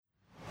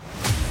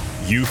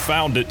You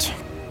found it.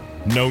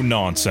 No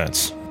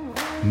nonsense.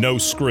 No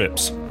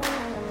scripts.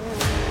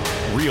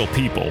 Real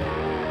people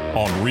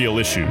on real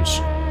issues.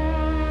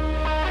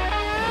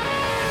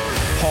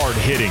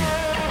 Hard-hitting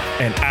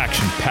and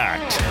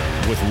action-packed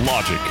with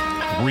logic,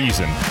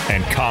 reason,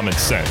 and common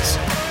sense.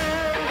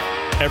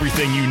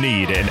 Everything you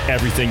need and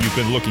everything you've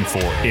been looking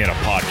for in a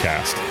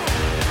podcast.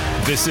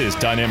 This is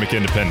Dynamic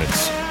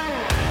Independence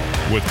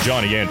with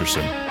Johnny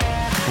Anderson,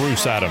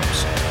 Bruce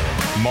Adams,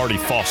 Marty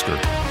Foster,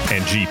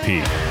 and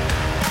GP.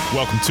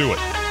 Welcome to it.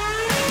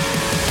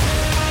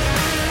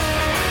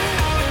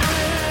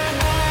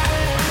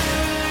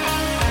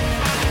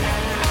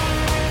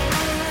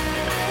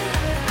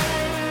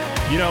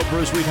 You know,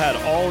 Bruce, we've had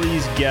all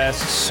these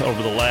guests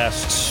over the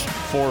last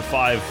 4 or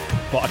 5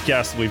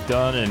 podcasts that we've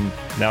done, and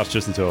now it's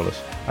just the two of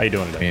us. How you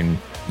doing today? I mean,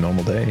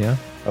 normal day, yeah.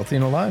 Healthy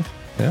and alive,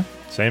 yeah.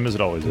 Same as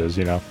it always is,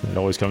 you know. It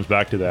always comes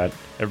back to that.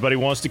 Everybody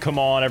wants to come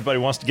on. Everybody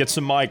wants to get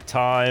some mic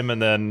time,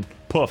 and then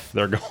poof,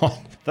 they're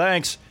gone.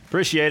 Thanks,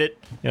 appreciate it.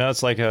 You know,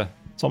 it's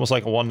almost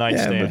like a one-night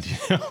stand.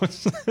 But, you know,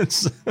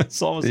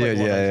 it's almost like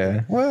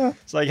yeah. Well,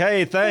 it's like,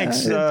 hey,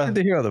 thanks. It's good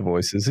to hear other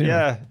voices.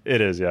 Yeah, it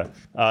is. Yeah.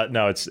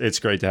 No, it's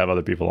great to have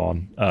other people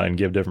on and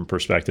give different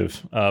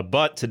perspective.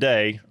 But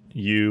today,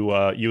 you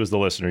as the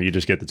listener, you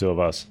just get the two of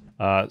us.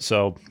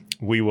 So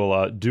we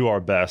will do our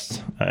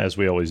best, as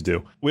we always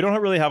do. We don't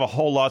really have a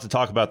whole lot to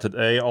talk about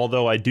today,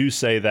 although I do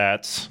say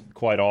that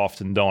quite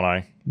often, don't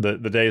I? The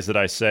days that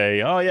I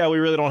say, oh, yeah, we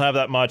really don't have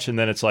that much, and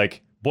then it's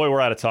like, boy,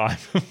 we're out of time.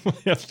 We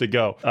have to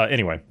go.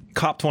 Anyway,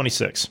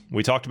 COP26.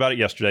 We talked about it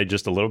yesterday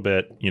just a little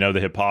bit. You know, the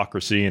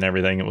hypocrisy and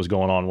everything that was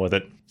going on with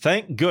it.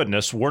 Thank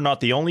goodness we're not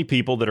the only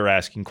people that are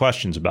asking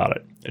questions about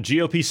it. A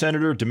GOP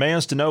senator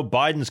demands to know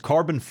Biden's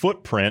carbon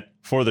footprint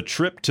for the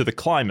trip to the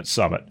climate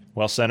summit.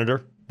 Well,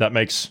 Senator, that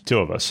makes two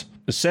of us.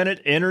 The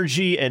Senate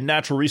Energy and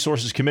Natural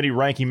Resources Committee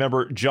ranking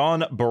member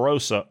John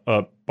Barrasso,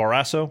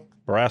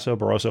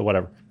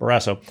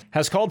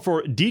 has called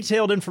for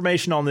detailed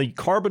information on the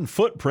carbon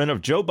footprint of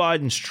Joe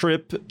Biden's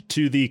trip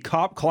to the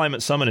COP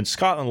Climate Summit in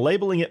Scotland,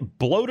 labeling it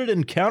bloated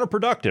and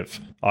counterproductive.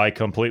 I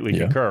completely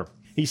concur.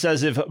 He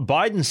says if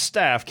Biden's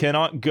staff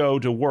cannot go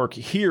to work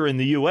here in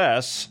the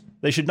U.S.,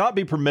 they should not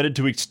be permitted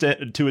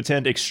to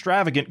attend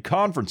extravagant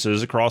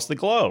conferences across the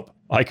globe.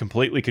 I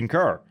completely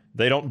concur.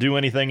 They don't do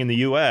anything in the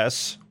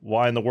U.S.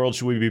 Why in the world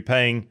should we be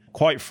paying,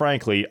 quite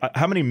frankly,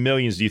 how many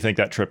millions do you think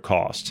that trip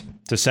cost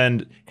to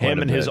send him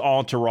and his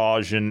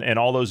entourage and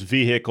all those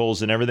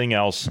vehicles and everything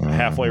else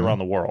halfway around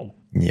the world?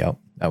 Yep,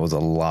 that was a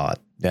lot.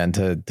 And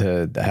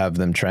to have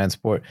them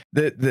transport.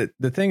 The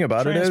thing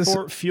about it is...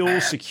 Transport, fuel,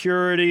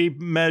 security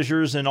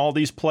measures in all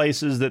these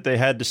places that they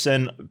had to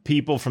send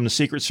people from the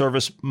Secret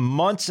Service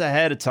months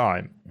ahead of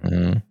time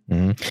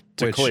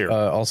to clear.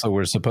 Also,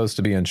 we're supposed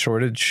to be in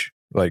shortage.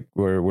 Like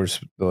we're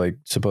like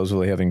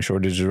supposedly having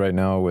shortages right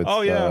now with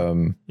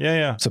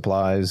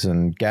supplies,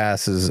 and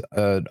gas is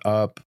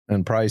up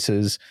and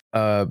prices.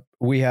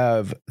 We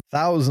have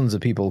thousands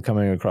of people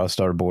coming across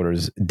our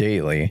borders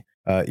daily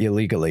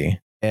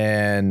illegally,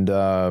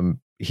 and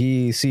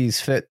he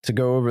sees fit to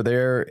go over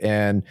there.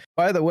 And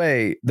by the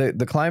way,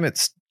 the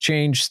climate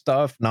change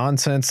stuff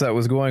nonsense that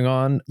was going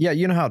on. Yeah,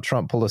 you know how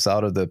Trump pulled us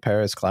out of the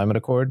Paris Climate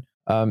Accord.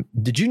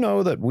 Did you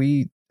know that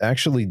we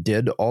actually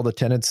did all the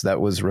tenets that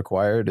was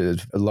required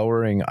of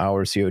lowering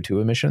our CO2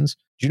 emissions?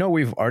 Do you know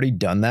we've already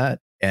done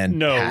that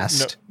and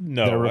passed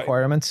the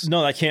requirements?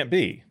 No, that can't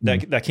be.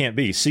 That can't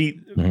be.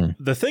 See,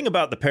 the thing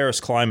about the Paris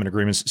Climate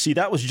Agreements,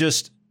 that was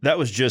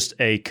just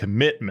a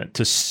commitment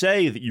to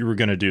say that you were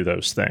going to do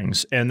those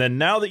things. And then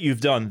now that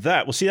you've done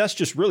that, well, see,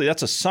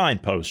 that's a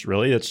signpost,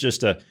 really.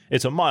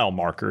 It's a mile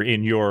marker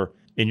in your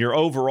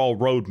overall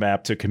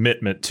roadmap to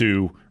commitment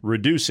to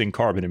reducing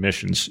carbon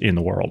emissions in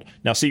the world.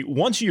 Now, see,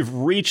 once you've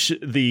reached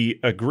the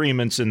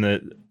agreements in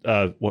the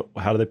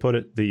how do they put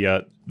it?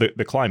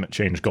 The climate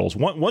change goals.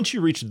 Once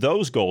you reach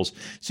those goals,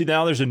 see,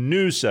 now there's a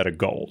new set of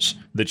goals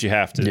that you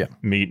have to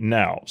meet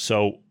now.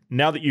 So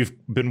now that you've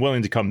been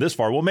willing to come this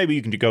far, well, maybe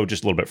you can go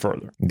just a little bit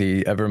further.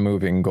 The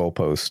ever-moving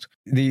goalpost.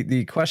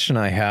 The question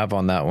I have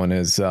on that one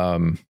is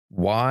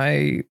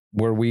why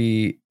were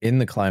we in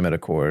the climate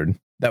accord?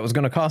 That was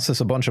going to cost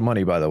us a bunch of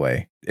money, by the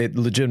way. It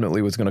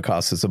legitimately was going to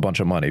cost us a bunch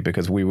of money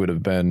because we would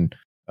have been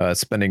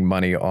spending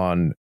money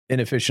on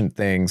inefficient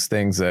things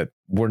that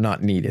were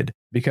not needed.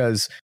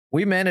 Because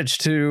we managed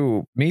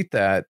to meet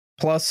that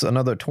plus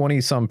another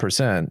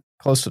 20-some%,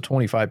 close to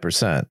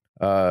 25%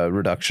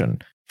 reduction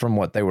from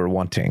what they were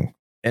wanting.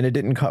 And it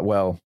didn't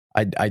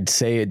I'd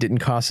say it didn't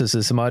cost us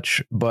as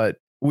much, but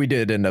we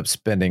did end up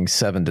spending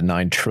 $7 to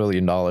 $9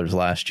 trillion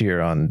last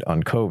year on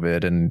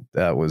COVID. And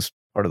that was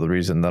part of the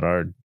reason that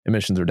our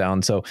emissions are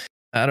down. So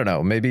I don't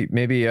know, maybe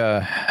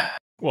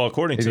well,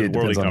 according to the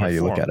World Economic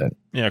Forum, look at it.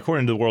 Yeah,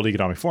 according to the World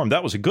Economic Forum,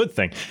 that was a good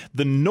thing.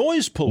 The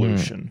noise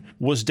pollution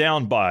was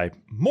down by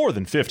more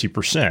than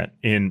 50%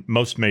 in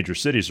most major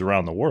cities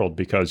around the world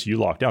because you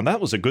locked down.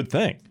 That was a good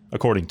thing,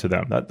 according to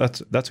them.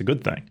 That's a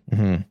good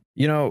thing.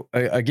 You know,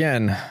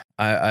 again,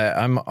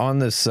 I'm on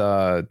this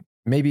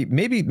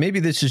maybe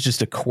this is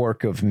just a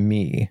quirk of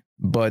me,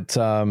 but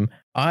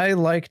I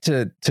like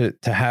to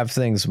have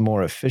things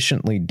more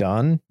efficiently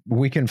done.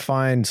 We can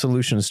find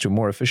solutions to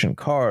more efficient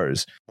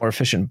cars, more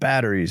efficient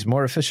batteries,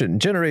 more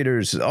efficient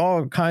generators,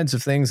 all kinds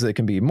of things that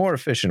can be more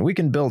efficient. We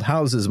can build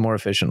houses more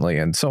efficiently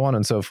and so on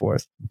and so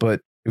forth.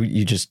 But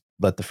you just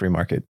let the free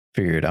market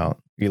figure it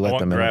out. You let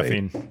them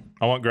innovate.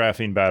 I want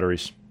graphene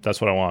batteries. That's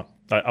what I want.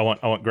 I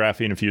want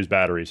graphene infused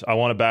batteries. I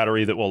want a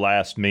battery that will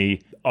last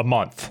me a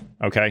month.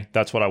 Okay,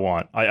 that's what I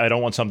want. I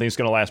don't want something that's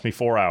going to last me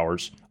 4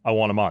 hours. I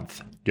want a month.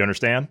 Do you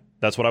understand?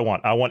 That's what I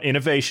want. I want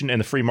innovation in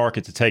the free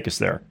market to take us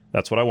there.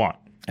 That's what I want.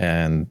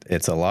 And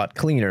it's a lot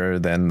cleaner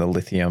than the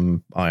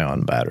lithium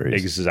ion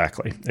batteries.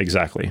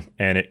 Exactly.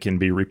 And it can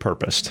be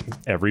repurposed,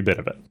 every bit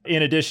of it.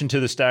 In addition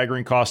to the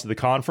staggering cost of the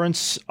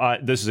conference,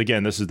 this is the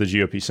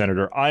GOP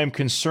senator. I am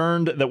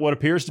concerned that what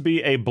appears to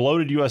be a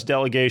bloated U.S.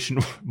 delegation,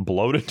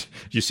 bloated?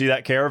 Did you see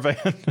that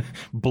caravan?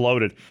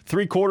 Bloated.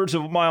 3/4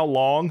 of a mile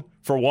long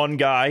for one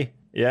guy.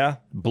 Yeah,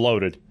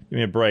 bloated. Give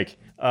me a break.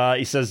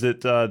 He says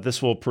that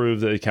this will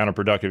prove that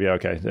counterproductive. Yeah,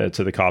 okay,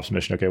 to the cops'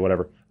 mission. Okay,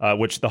 whatever.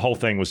 Which the whole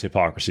thing was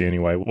hypocrisy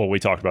anyway. Well, we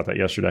talked about that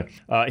yesterday.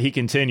 He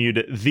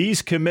continued,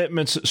 these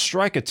commitments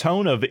strike a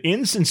tone of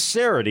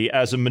insincerity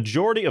as a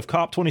majority of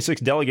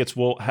COP26 delegates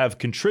will have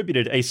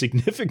contributed a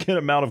significant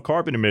amount of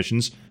carbon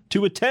emissions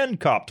to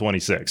attend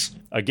COP26.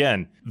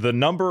 Again, the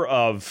number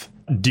of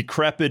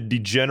decrepit,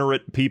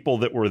 degenerate people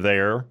that were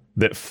there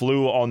that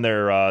flew on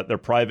their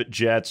private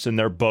jets and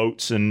their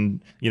boats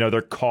and,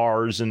 their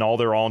cars and all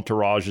their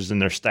entourages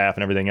and their staff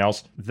and everything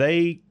else,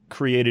 they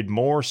created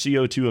more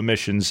CO2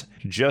 emissions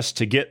just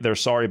to get their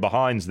sorry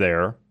behinds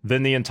there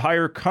than the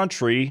entire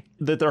country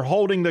that they're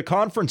holding the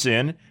conference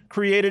in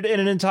created in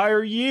an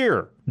entire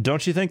year.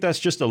 Don't you think that's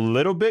just a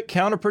little bit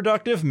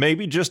counterproductive?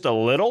 Maybe just a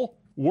little?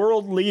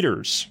 World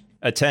leaders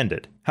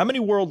attended. How many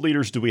world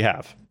leaders do we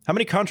have? How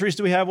many countries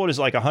do we have? What is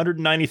it, like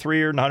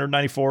 193 or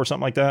 194 or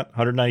something like that?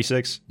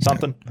 196?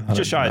 Something?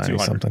 Just shy of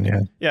 200. Something,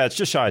 yeah. Yeah, it's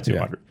just shy of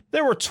 200. Yeah.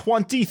 There were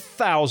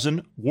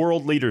 20,000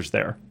 world leaders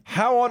there.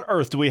 How on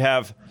earth do we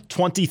have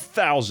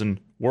 20,000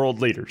 world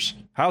leaders?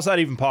 How's that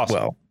even possible?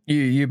 Well,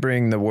 you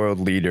bring the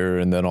world leader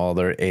and then all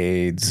their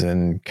aides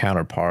and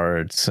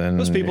counterparts, and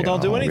those people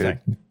don't do anything.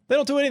 They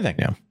don't do anything.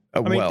 Yeah.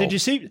 I mean, did you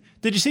see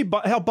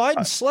how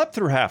Biden slept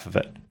through half of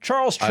it?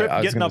 Charles Tripp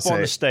getting up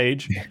on the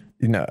stage.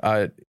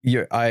 I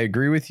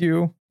agree with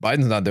you.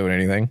 Biden's not doing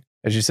anything.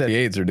 As you said, the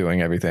aides are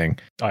doing everything.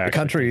 The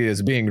country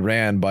is being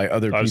ran by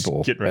other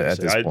people at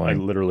this point. I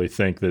literally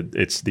think that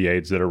it's the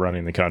aides that are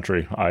running the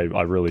country. I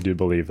really do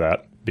believe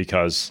that,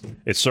 because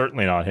it's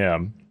certainly not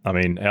him. I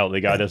mean, hell,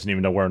 the guy doesn't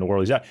even know where in the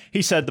world he's at.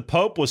 He said the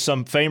Pope was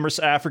some famous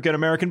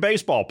African-American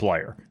baseball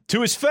player. To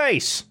his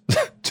face.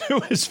 To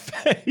his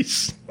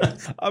face.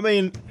 I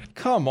mean,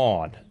 come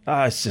on.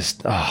 It's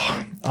just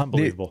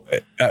unbelievable.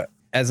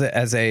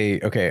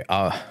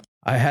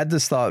 I had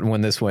this thought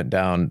when this went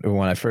down,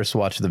 when I first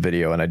watched the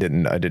video, and I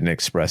didn't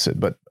express it,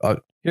 but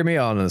hear me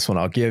out on this one.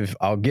 I'll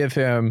give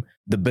him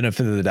the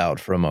benefit of the doubt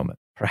for a moment.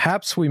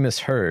 Perhaps we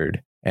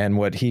misheard, and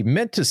what he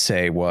meant to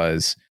say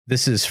was,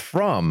 this is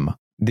from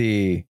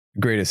the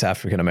greatest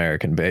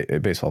African-American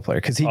baseball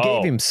player, because he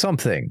gave him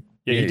something.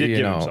 Yeah, he did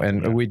give him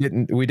something. And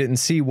we didn't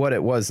see what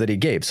it was that he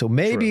gave. So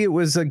maybe it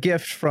was a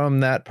gift from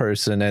that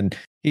person, and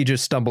he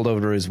just stumbled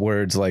over his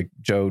words like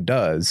Joe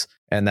does.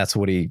 And that's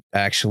what he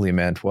actually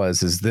meant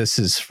this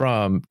is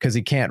from, because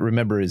he can't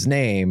remember his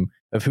name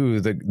of who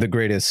the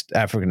greatest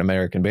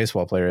African-American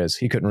baseball player is.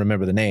 He couldn't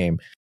remember the name.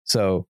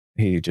 So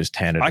he just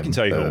handed I can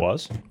tell you who it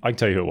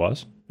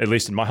was. At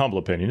least in my humble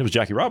opinion, it was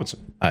Jackie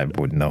Robinson. I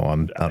wouldn't know.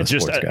 I'm not a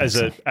just sports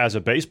guy. As a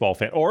baseball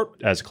fan, or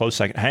as a close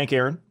second, Hank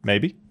Aaron,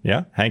 maybe.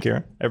 Yeah, Hank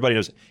Aaron. Everybody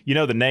knows. You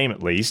know the name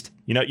at least.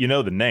 You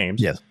know the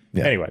names. Yes.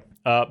 Yeah. Anyway,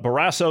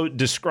 Barrasso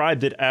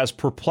described it as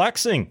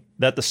perplexing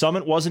that the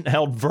summit wasn't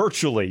held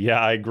virtually.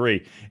 Yeah, I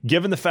agree.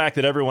 Given the fact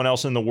that everyone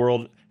else in the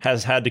world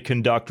has had to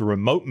conduct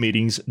remote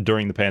meetings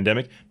during the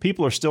pandemic,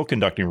 people are still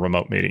conducting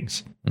remote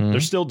meetings. Mm-hmm.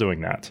 They're still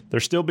doing that. They're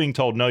still being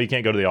told, no, you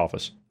can't go to the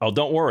office. Oh,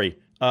 don't worry.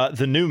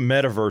 The new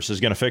metaverse is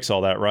going to fix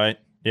all that, right?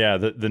 Yeah,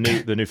 the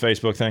new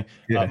Facebook thing.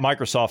 Yeah.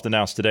 Microsoft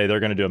announced today they're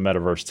going to do a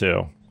metaverse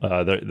too.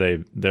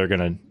 They're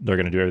going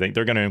to do everything.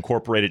 They're going to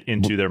incorporate it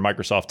into their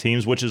Microsoft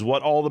Teams, which is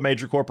what all the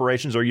major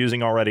corporations are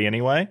using already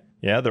anyway.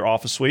 Yeah, their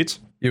office suites.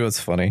 You know what's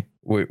funny?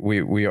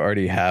 We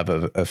already have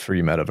a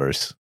free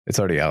metaverse. It's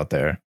already out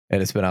there,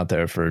 and it's been out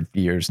there for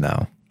years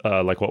now.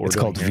 Like what we're it's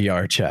doing called here.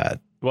 VR chat.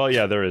 Well,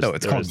 yeah, there is. No,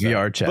 it's called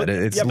VR chat.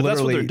 It's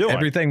literally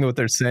everything that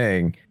they're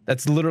saying.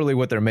 That's literally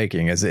what they're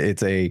making. It's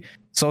a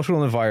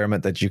social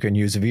environment that you can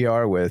use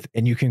VR with,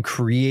 and you can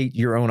create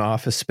your own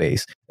office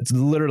space. It's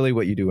literally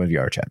what you do in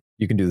VR chat.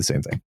 You can do the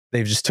same thing.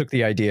 They've just took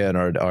the idea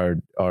and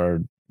are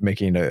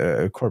making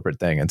a corporate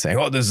thing and saying,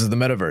 "Oh, this is the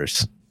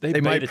metaverse." They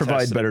might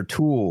provide better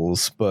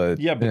tools, but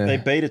they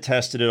beta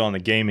tested it on the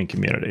gaming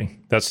community.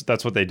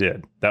 That's what they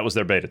did. That was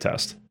their beta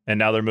test, and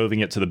now they're moving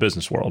it to the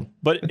business world.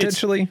 But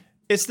potentially.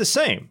 It's the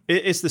same.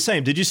 It's the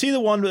same. Did you see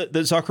the one that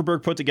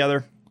Zuckerberg put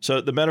together So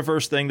the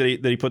metaverse thing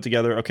that he put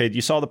together. Okay,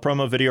 you saw the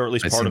promo video, or at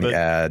least part of it.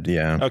 Ad,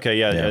 yeah. Okay,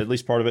 yeah, at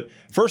least part of it.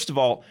 First of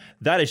all,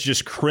 that is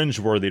just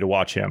cringeworthy to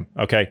watch him.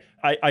 Okay,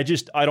 I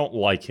don't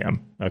like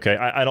him. Okay,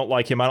 I don't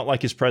like him. I don't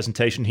like his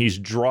presentation. He's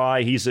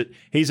dry. He's a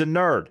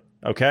nerd.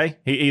 Okay,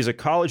 he's a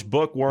college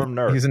bookworm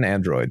nerd. He's an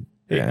android.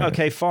 Yeah.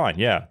 Okay, fine.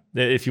 Yeah,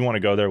 if you want to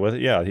go there with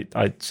it. Yeah,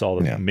 I saw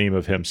the meme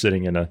of him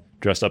sitting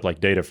dressed up like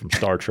Data from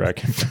Star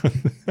Trek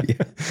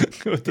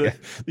with the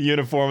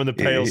uniform and the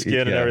pale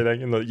skin and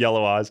everything and the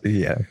yellow eyes.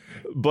 Yeah.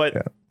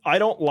 But I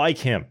don't like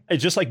him.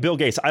 It's just like Bill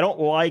Gates. I don't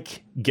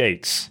like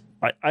Gates.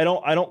 I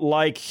don't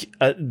like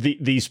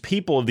these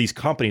people of these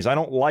companies. I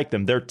don't like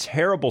them. They're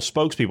terrible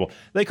spokespeople.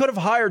 They could have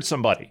hired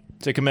somebody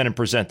to come in and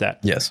present that.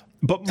 Yes.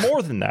 But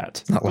more than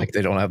that. It's not like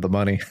they don't have the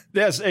money.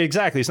 Yes,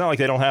 exactly. It's not like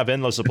they don't have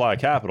endless supply of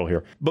capital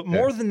here. But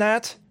more than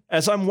that,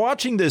 as I'm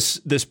watching this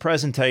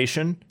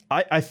presentation,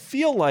 I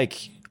feel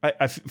like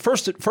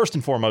first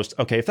and foremost,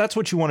 okay, if that's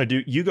what you want to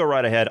do, you go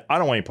right ahead. I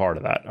don't want any part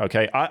of that.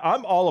 Okay,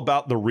 I'm all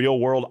about the real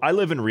world. I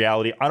live in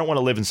reality. I don't want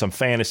to live in some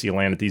fantasy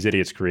land that these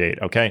idiots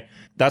create. Okay,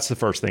 that's the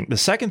first thing. The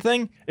second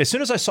thing, as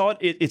soon as I saw it,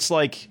 it's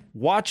like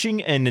watching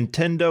a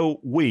Nintendo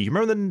Wii. You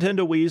remember the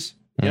Nintendo Wiis?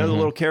 You know, the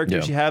little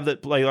characters you have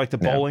that play like the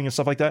bowling and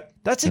stuff like that?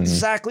 That's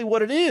exactly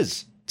what it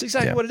is. It's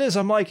exactly what it is.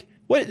 I'm like,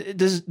 what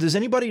does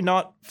anybody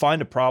not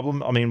find a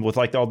problem? I mean, with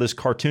like all this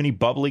cartoony,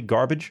 bubbly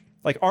garbage?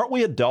 Like, aren't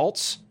we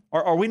adults?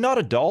 Are we not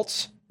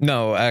adults?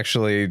 No,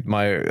 actually,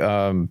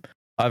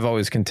 I've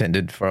always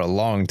contended for a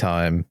long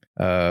time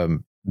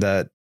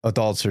that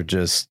adults are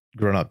just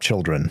grown-up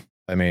children.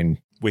 I mean,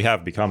 we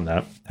have become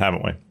that,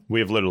 haven't we? We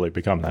have literally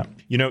become that.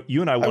 You know,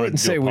 you and I wanted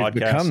to do a podcast. We've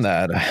become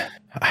that.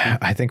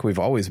 I think we've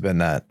always been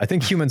that. I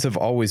think humans have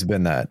always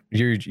been that.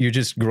 You're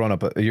just grown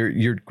up.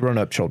 You're grown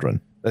up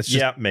children. That's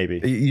just, maybe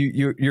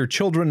you're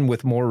children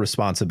with more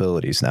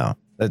responsibilities now.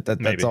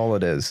 That's all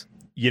it is.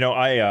 You know,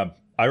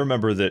 I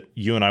remember that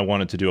you and I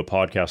wanted to do a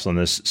podcast on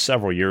this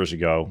several years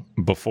ago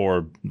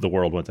before the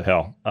world went to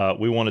hell.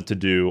 We wanted to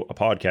do a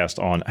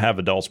podcast on have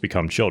adults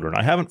become children.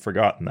 I haven't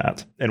forgotten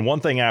that. And one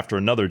thing after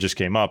another just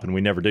came up and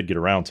we never did get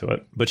around to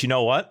it. But you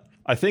know what?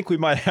 I think we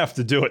might have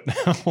to do it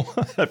now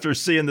after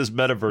seeing this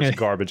metaverse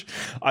garbage.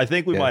 I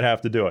think we might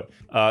have to do it.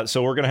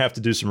 So we're going to have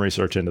to do some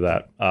research into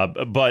that.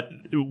 But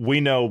we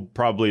know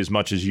probably as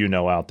much as you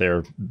know out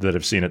there that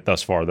have seen it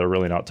thus far. They're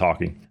really not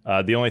talking.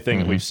 The only thing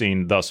that we've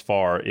seen thus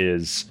far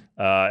is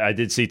I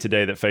did see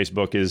today that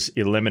Facebook is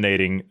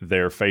eliminating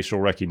their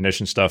facial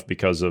recognition stuff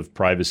because of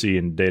privacy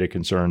and data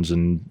concerns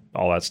and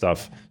all that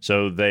stuff.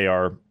 So they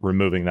are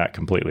removing that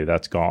completely.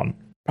 That's gone.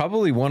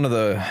 Probably one of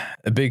the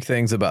big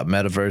things about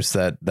metaverse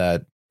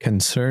that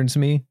concerns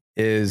me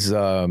is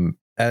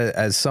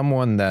as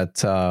someone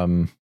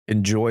that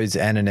enjoys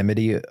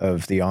anonymity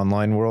of the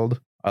online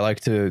world, I like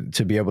to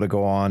be able to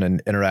go on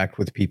and interact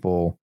with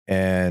people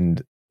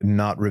and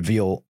not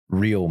reveal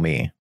real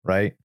me,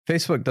 right?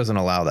 Facebook doesn't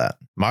allow that.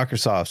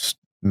 Microsoft's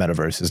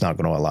metaverse is not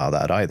going to allow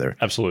that either.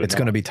 Absolutely. It's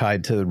going to be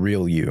tied to the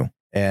real you.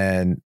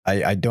 And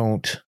I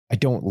don't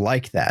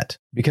like that,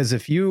 because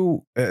if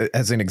you,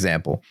 as an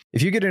example,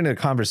 if you get into a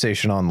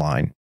conversation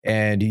online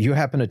and you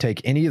happen to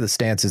take any of the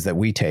stances that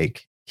we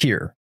take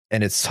here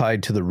and it's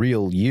tied to the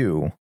real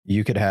you,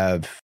 you could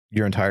have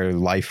your entire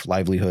life,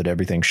 livelihood,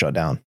 everything shut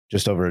down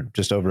just over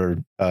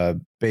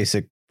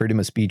basic freedom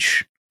of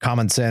speech,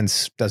 common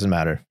sense, doesn't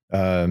matter.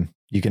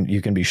 You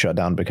can be shut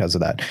down because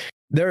of that.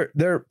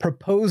 They're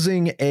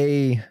proposing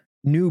a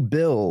new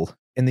bill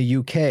in the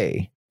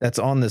UK that's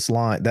on this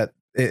line, that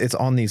it's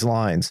on these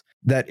lines,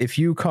 that if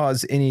you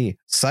cause any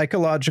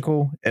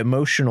psychological,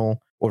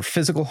 emotional, or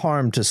physical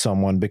harm to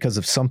someone because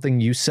of something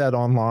you said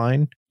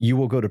online, you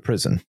will go to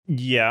prison.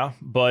 Yeah,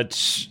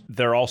 but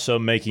they're also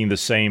making the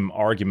same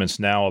arguments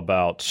now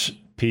about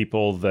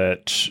people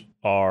that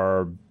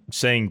are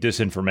saying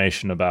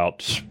disinformation about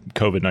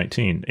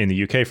COVID-19 in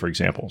the UK, for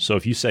example. So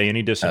if you say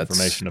any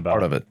disinformation about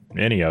part of it,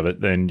 any of it,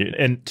 then,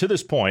 and to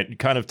this point,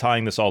 kind of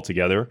tying this all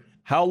together,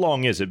 how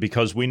long is it?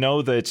 Because we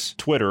know that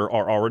Twitter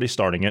are already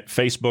starting it,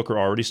 Facebook are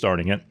already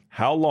starting it.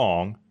 How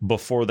long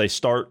before they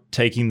start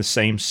taking the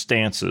same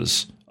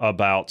stances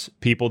about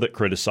people that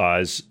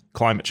criticize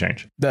climate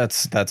change?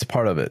 That's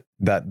part of it.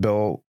 That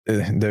bill,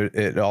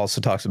 it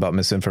also talks about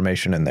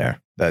misinformation in there,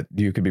 that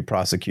you could be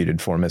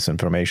prosecuted for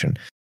misinformation.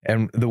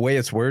 And the way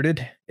it's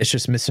worded, it's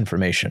just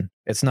misinformation.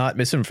 It's not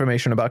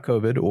misinformation about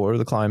COVID or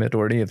the climate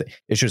or any of it.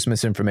 It's just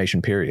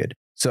misinformation, period.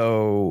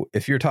 So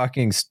if you're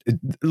talking,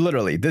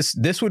 literally,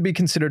 this would be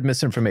considered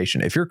misinformation.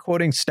 If you're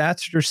quoting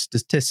stats or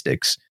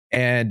statistics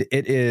and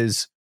it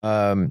is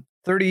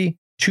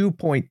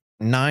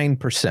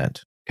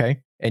 32.9%,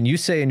 okay? And you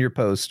say in your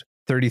post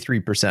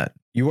 33%,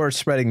 you are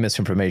spreading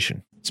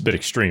misinformation. It's a bit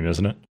extreme,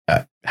 isn't it?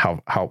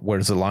 Where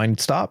does the line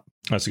stop?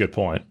 That's a good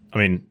point. I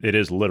mean, it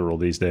is literal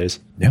these days.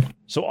 Yeah.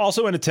 So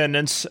also in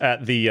attendance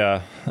at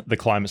the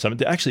climate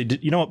summit. Actually,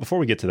 you know what? Before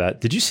we get to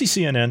that, did you see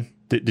CNN?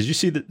 Did you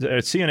see that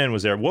CNN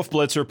was there? Wolf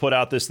Blitzer put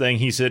out this thing.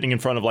 He's sitting in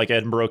front of like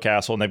Edinburgh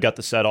Castle, and they've got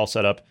the set all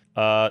set up.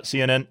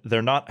 CNN,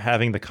 they're not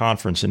having the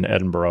conference in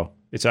Edinburgh.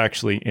 It's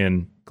actually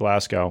in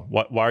Glasgow.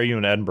 Why are you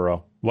in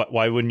Edinburgh?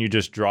 Why wouldn't you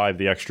just drive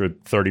the extra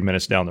 30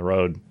 minutes down the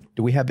road?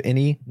 Do we have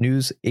any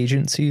news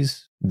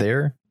agencies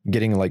there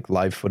getting like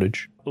live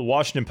footage? The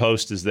Washington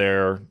Post is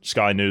there,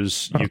 Sky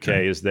News UK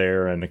is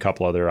there, and a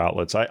couple other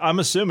outlets. I'm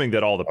assuming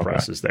that all the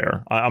press is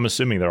there. I'm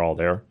assuming they're all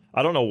there.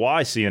 I don't know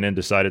why CNN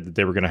decided that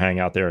they were going to hang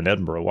out there in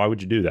Edinburgh. Why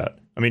would you do that?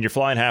 I mean, you're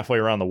flying halfway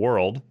around the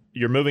world.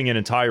 You're moving an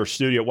entire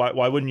studio.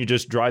 Why wouldn't you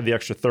just drive the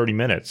extra 30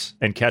 minutes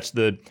and catch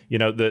the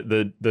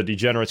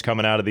degenerates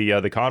coming out of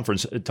the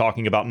conference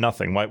talking about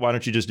nothing? Why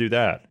don't you just do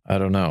that? I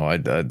don't know. I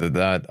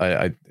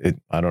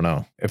don't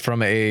know.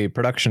 From a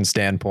production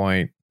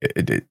standpoint,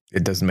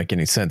 it doesn't make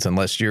any sense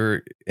unless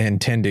you're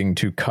intending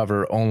to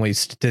cover only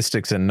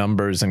statistics and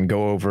numbers and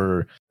go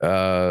over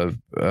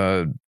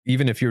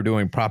even if you're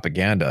doing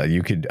propaganda,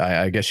 you could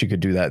I guess you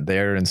could do that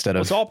there instead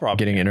of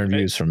getting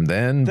interviews from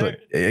then. But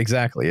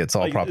exactly, it's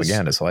all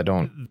propaganda. So it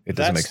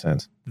doesn't make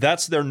sense.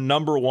 That's their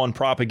number one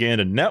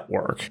propaganda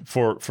network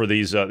for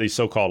these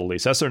so-called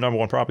elites. That's their number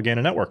one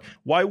propaganda network.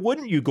 Why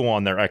wouldn't you go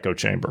on their echo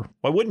chamber?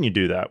 Why wouldn't you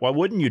do that? Why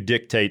wouldn't you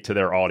dictate to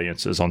their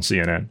audiences on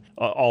CNN?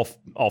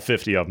 All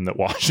 50 of them that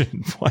watch it.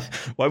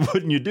 Why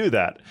wouldn't you do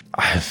that?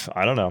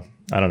 I don't know.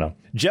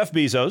 Jeff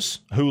Bezos,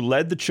 who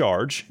led the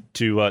charge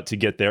to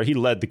get there, he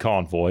led the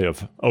convoy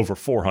of over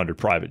 400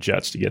 private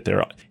jets to get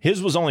there.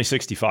 His was only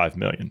 $65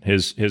 million.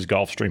 His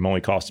Gulfstream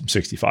only cost him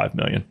 $65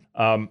 million.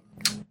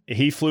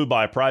 He flew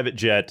by a private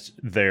jet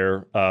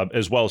there,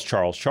 as well as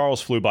Charles.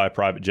 Charles flew by a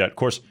private jet. Of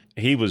course,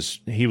 he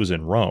was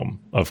in Rome,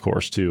 of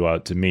course,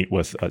 to meet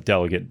with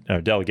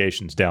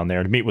delegations down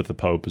there, to meet with the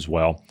Pope as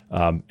well.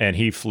 And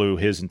he flew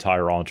his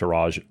entire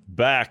entourage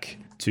back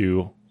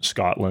to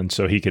Scotland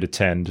so he could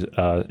attend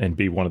and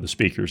be one of the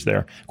speakers there.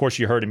 Of course,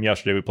 you heard him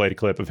yesterday. We played a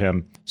clip of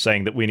him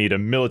saying that we need a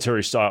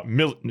military style.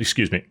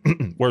 Excuse me.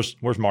 Where's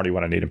Marty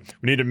when I need him?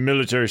 We need a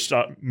military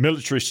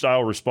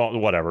style response.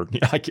 Whatever.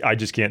 I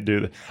just can't do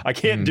that. I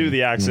can't do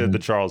the accent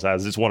that Charles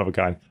has. It's one of a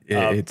kind.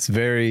 It's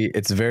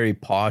very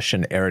posh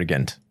and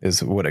arrogant,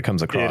 is what it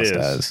comes across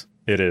as.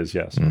 It is.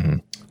 Yes.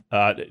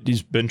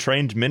 He's been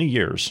trained many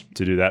years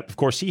to do that. Of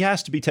course, he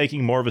has to be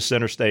taking more of a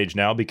center stage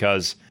now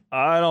because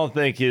I don't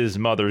think his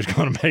mother is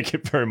going to make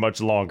it very much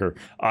longer.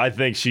 I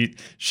think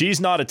she's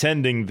not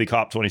attending the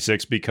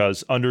COP26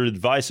 because under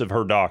advice of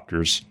her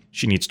doctors,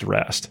 she needs to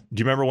rest.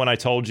 Do you remember when I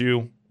told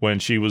you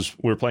when we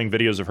were playing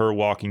videos of her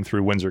walking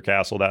through Windsor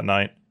Castle that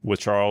night with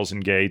Charles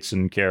and Gates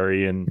and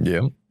Kerry and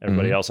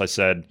everybody else? I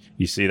said,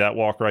 you see that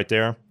walk right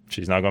there?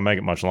 She's not going to make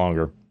it much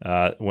longer.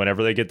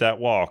 Whenever they get that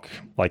walk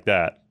like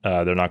that,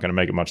 they're not going to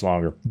make it much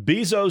longer.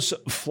 Bezos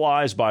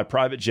flies by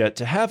private jet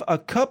to have a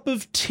cup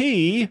of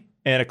tea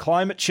and a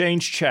climate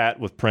change chat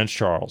with Prince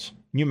Charles.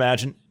 Can you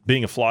imagine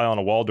being a fly on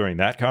a wall during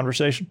that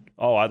conversation?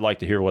 Oh, I'd like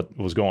to hear what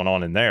was going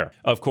on in there.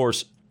 Of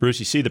course, Bruce,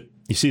 you see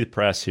the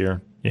press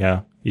here.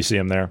 Yeah, you see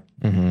them there.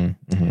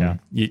 Yeah,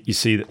 you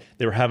see that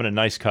they were having a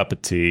nice cup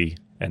of tea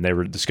and they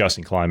were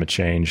discussing climate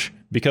change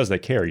because they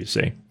care. You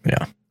see.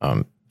 Yeah.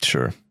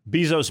 Sure.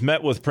 Bezos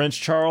met with Prince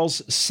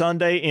Charles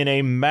Sunday in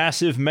a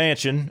massive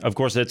mansion. Of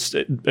course, that's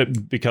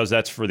because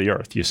that's for the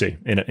Earth. You see,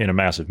 in a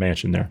massive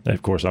mansion there.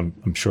 Of course,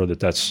 I'm sure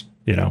that's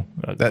that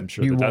I'm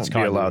sure you that's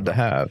won't be allowed to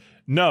have.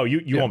 No,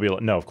 you won't be.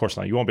 No, of course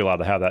not. You won't be allowed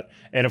to have that.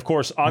 And of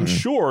course, I'm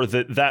sure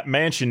that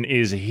mansion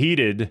is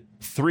heated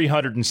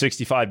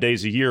 365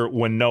 days a year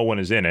when no one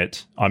is in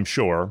it. I'm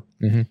sure.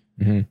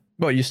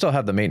 Well, you still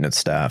have the maintenance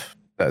staff,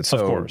 so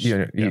of course.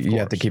 You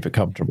have to keep it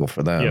comfortable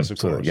for them. Yes, of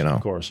course.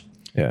 Of course.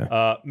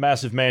 Yeah.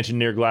 Massive mansion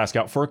near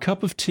Glasgow for a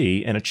cup of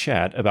tea and a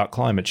chat about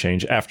climate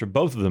change after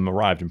both of them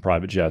arrived in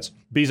private jets.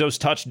 Bezos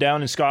touched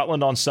down in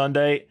Scotland on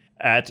Sunday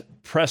at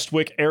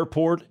Prestwick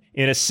Airport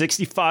in a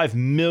 $65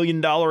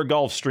 million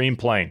Gulfstream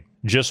plane.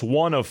 Just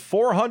one of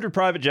 400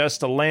 private jets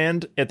to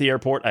land at the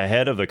airport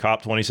ahead of the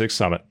COP26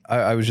 summit.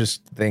 I was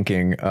just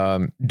thinking,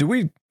 do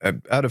we,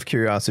 out of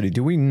curiosity,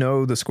 do we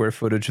know the square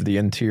footage of the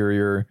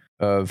interior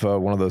of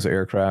one of those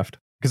aircraft?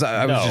 Because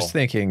I was just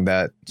thinking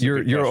that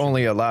you're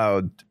only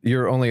allowed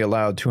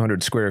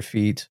 200 square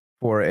feet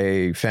for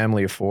a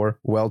family of four,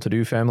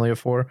 well-to-do family of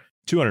four.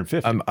 250.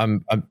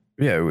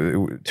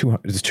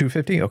 It's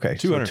 250. Okay,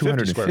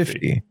 250 square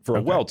feet for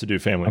a well-to-do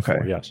family of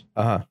four. Yes.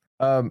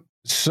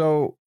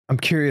 So I'm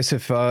curious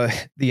if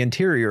the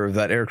interior of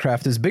that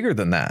aircraft is bigger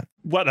than that.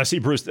 Well, I see,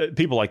 Bruce.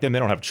 People like them, they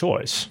don't have a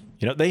choice.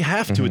 They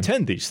have to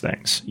attend these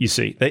things. You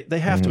see, they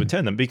have to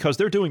attend them because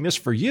they're doing this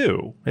for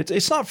you.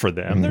 It's not for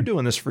them. They're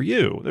doing this for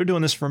you. They're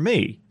doing this for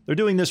me. They're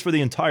doing this for the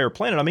entire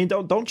planet. I mean,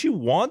 don't you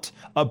want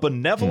a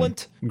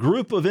benevolent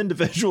group of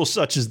individuals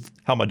such as,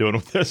 how am I doing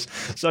with this?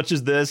 Such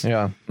as this?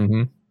 Yeah.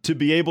 To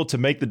be able to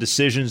make the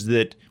decisions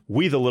that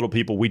we, the little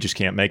people, we just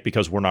can't make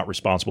because we're not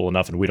responsible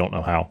enough and we don't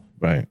know how.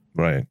 Right.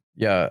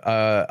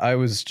 Yeah. I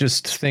was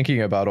just thinking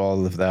about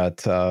all of that,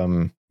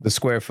 the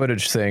square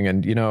footage thing.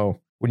 And,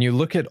 when you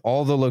look at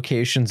all the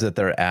locations that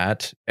they're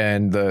at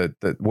and the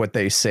what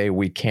they say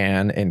we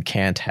can and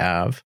can't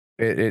have,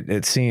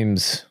 it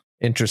seems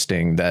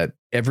interesting that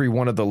every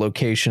one of the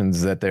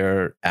locations that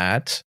they're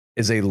at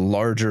is a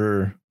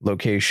larger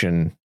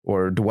location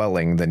or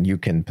dwelling than you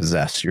can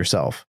possess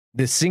yourself.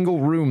 the single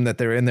room that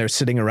they're in there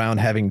sitting around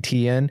having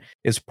tea in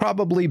is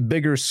probably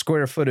bigger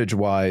square footage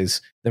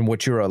wise than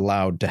what you're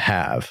allowed to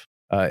have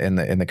in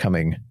the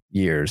coming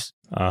years.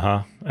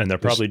 And they're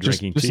probably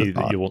drinking tea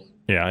that you will.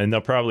 Yeah, and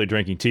they're probably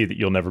drinking tea that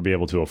you'll never be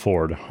able to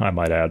afford, I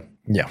might add.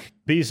 Yeah.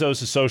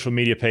 Bezos' social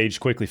media page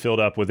quickly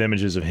filled up with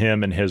images of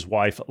him and his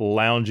wife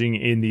lounging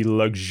in the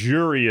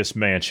luxurious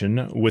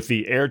mansion with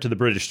the heir to the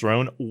British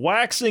throne,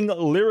 waxing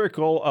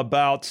lyrical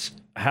about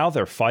how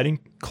they're fighting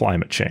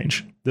climate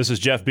change. This is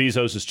Jeff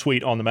Bezos'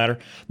 tweet on the matter.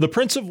 The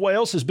Prince of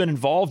Wales has been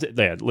involved.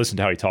 Listen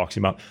to how he talks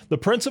about. The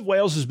Prince of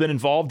Wales has been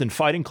involved in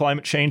fighting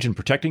climate change and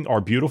protecting our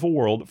beautiful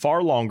world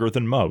far longer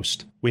than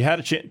most. We had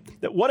a chance.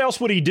 What else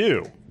would he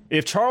do?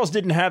 If Charles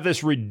didn't have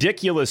this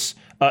ridiculous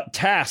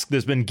task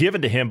that's been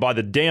given to him by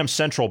the damn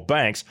central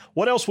banks,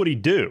 what else would he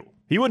do?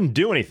 He wouldn't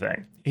do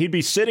anything. He'd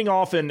be sitting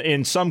off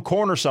in some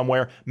corner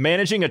somewhere,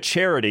 managing a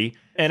charity,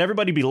 and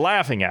everybody'd be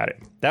laughing at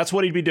him. That's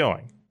what he'd be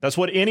doing. That's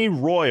what any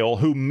royal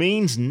who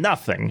means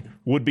nothing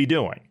would be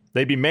doing.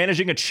 They'd be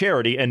managing a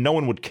charity, and no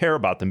one would care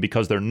about them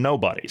because they're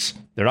nobodies.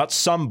 They're not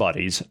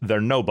somebodies.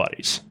 They're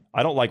nobodies.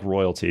 I don't like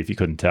royalty, if you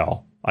couldn't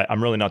tell.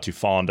 I'm really not too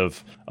fond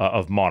of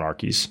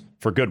monarchies.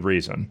 For good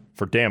reason,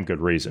 for damn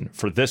good reason,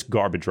 for this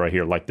garbage right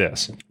here like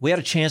this. We had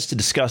a chance to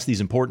discuss these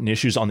important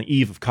issues on the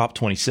eve of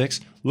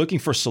COP26, looking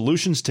for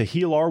solutions to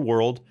heal our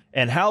world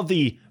and how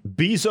the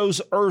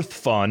Bezos Earth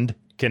Fund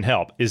can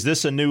help. Is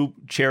this a new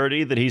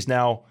charity that he's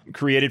now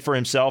created for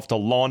himself to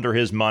launder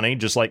his money,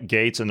 just like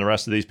Gates and the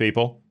rest of these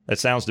people? It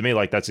sounds to me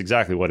like that's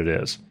exactly what it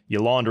is. You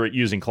launder it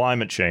using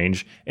climate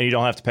change, and you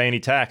don't have to pay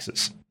any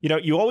taxes. You know,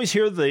 you always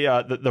hear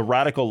the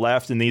radical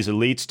left and these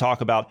elites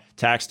talk about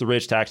tax the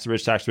rich, tax the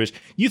rich, tax the rich.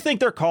 You think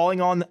they're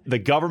calling on the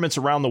governments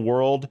around the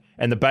world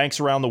and the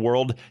banks around the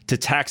world to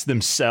tax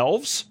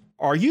themselves?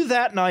 Are you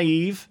that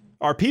naive?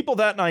 Are people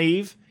that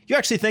naive? You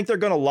actually think they're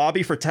going to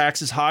lobby for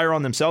taxes higher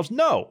on themselves?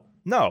 No.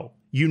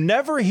 You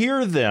never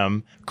hear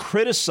them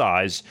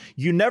criticize.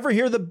 You never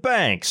hear the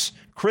banks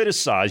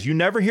criticize. You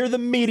never hear the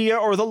media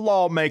or the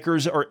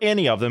lawmakers or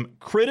any of them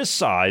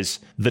criticize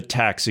the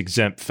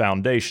tax-exempt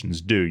foundations,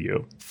 do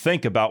you?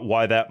 Think about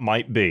why that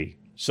might be.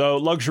 So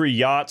luxury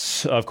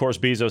yachts, of course,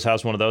 Bezos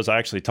has one of those. I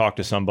actually talked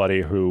to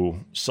somebody who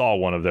saw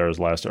one of theirs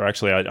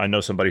I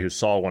know somebody who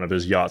saw one of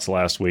his yachts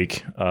last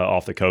week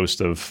off the coast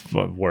of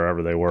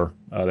wherever they were.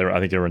 I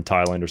think they were in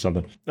Thailand or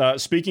something.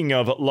 Speaking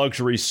of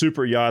luxury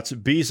super yachts,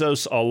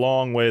 Bezos,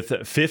 along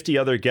with 50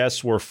 other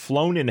guests, were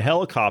flown in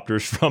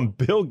helicopters from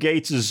Bill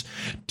Gates'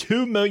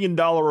 $2 million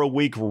a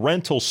week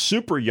rental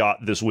super yacht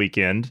this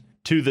weekend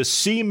to the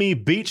See Me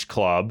Beach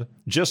Club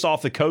just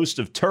off the coast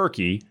of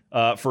Turkey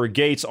for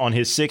Gates on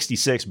his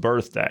 66th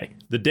birthday.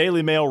 The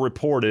Daily Mail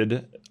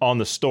reported on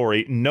the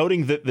story,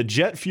 noting that the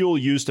jet fuel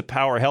used to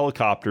power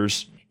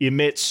helicopters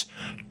emits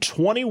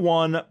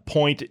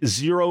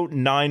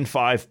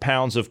 21.095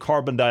 pounds of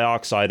carbon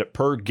dioxide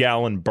per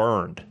gallon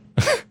burned.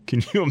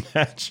 Can you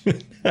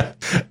imagine?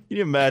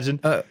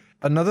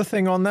 Another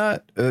thing on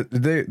that,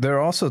 they're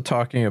also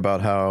talking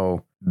about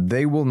how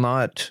they will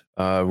not,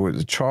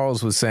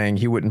 Charles was saying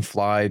he wouldn't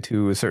fly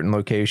to a certain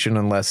location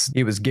unless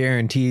he was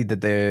guaranteed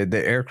that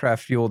the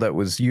aircraft fuel that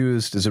was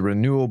used is a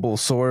renewable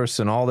source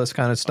and all this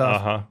kind of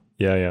stuff.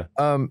 Yeah.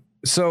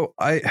 So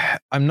I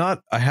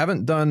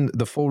haven't done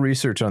the full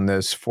research on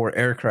this for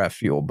aircraft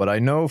fuel, but I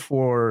know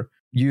for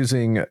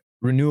using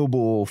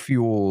renewable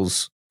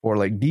fuels for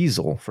like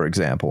diesel, for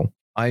example,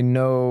 I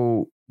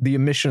know the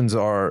emissions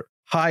are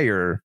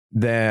higher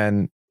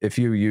than if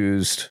you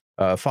used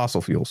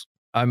fossil fuels.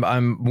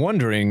 I'm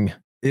wondering,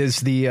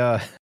 is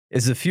the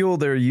fuel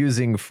they're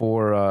using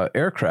for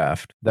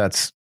aircraft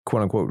that's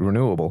quote unquote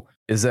renewable,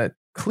 is that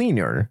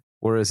cleaner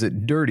or is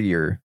it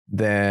dirtier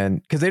than,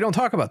 because they don't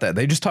talk about that.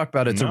 They just talk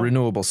about it's a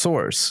renewable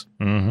source.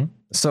 Mm-hmm.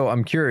 So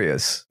I'm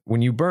curious,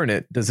 when you burn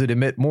it, does it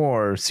emit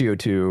more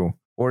CO2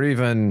 or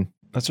even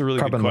that's a really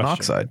carbon good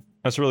monoxide?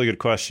 That's a really good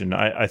question.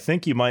 I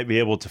think you might be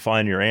able to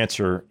find your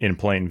answer in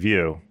plain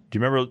view. Do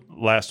you remember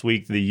last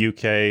week, the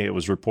UK, it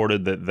was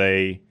reported that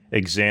they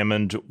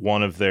examined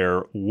one of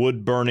their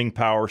wood-burning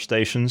power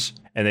stations,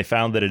 and they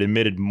found that it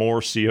emitted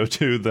more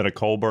CO2 than a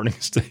coal-burning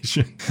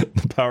station,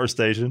 the power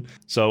station.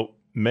 So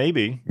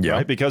maybe,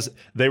 right? Because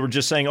they were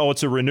just saying,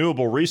 it's a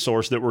renewable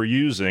resource that we're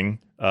using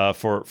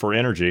for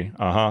energy.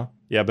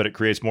 Yeah, but it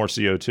creates more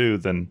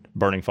CO2 than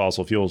burning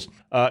fossil fuels.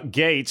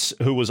 Gates,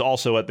 who was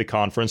also at the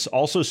conference,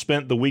 also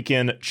spent the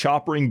weekend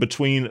choppering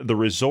between the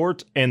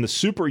resort and the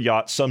super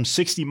yacht some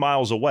 60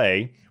 miles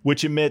away,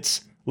 which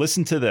emits,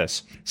 listen to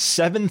this,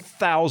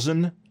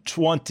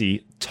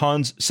 7,020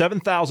 tons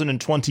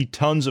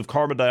of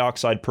carbon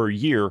dioxide per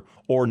year,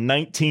 or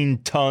 19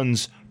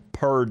 tons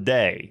per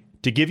day.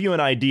 To give you an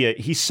idea,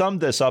 he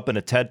summed this up in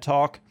a TED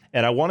Talk,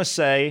 and I want to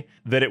say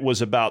that it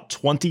was about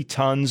 20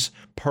 tons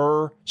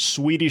per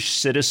Swedish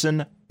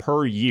citizen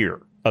per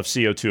year of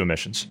CO2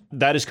 emissions.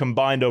 That is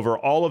combined over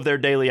all of their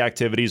daily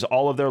activities,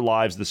 all of their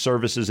lives, the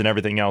services, and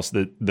everything else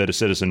that a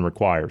citizen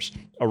requires.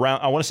 I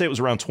want to say it was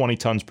around 20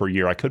 tons per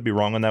year. I could be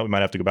wrong on that. We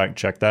might have to go back and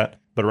check that,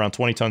 but around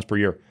 20 tons per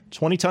year.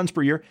 20 tons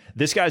per year.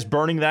 This guy's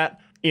burning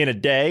that in a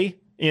day,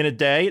 in a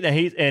day,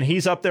 and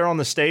he's up there on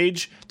the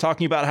stage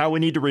talking about how we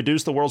need to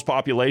reduce the world's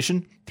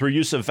population through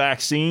use of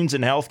vaccines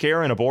and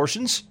healthcare and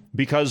abortions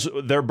because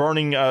they're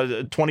burning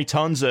 20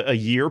 tons a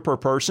year per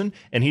person,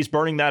 and he's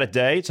burning that a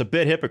day. It's a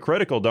bit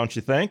hypocritical, don't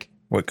you think?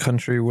 What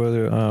country were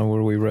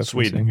we referencing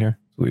Sweden. here?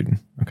 Sweden.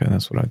 Okay,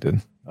 that's what I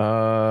did.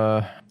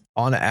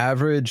 On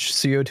average,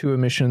 CO2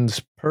 emissions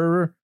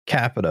per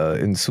capita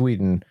in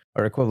Sweden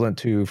are equivalent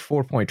to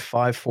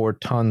 4.54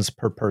 tons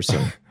per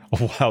person.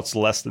 Wow, it's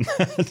less than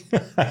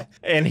that.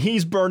 And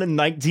he's burning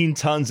 19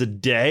 tons a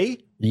day?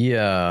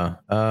 Yeah.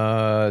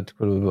 Based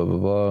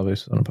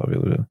on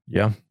popularity.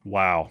 Yeah.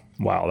 Wow.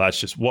 That's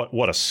just what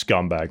a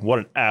scumbag. What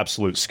an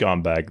absolute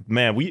scumbag.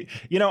 Man,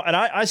 and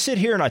I sit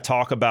here and I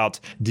talk about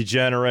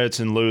degenerates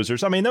and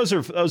losers. I mean, those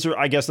are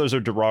I guess those are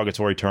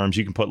derogatory terms.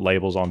 You can put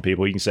labels on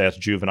people. You can say that's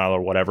juvenile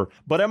or whatever.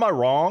 But am I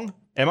wrong?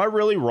 Am I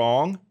really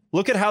wrong?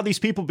 Look at how these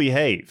people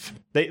behave.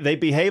 They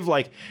behave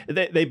like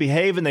they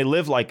behave and they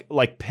live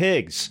like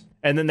pigs.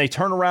 And then they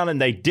turn around and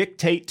they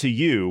dictate to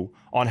you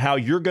on how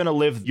you're going to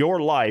live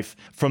your life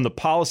from the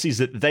policies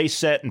that they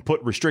set and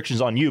put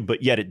restrictions on you,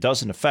 but yet it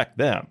doesn't affect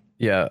them.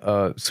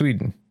 Yeah,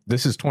 Sweden.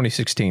 This is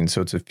 2016,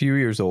 so it's a few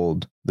years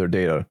old, their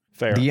data.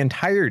 Fair. The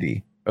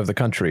entirety of the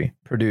country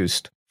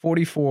produced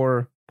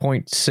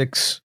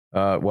 44.6,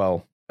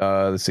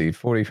 let's see,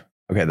 40,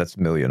 okay, that's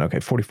million.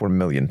 Okay, 44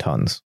 million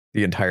tons.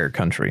 The entire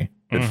country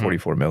did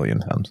 44 million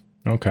tons.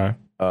 Okay.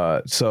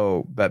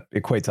 So that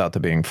equates out to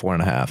being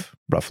 4.5,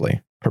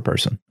 roughly, per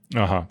person.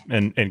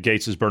 And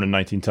Gates is burning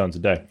 19 tons a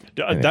day.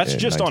 That's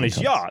just on his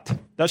yacht.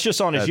 That's just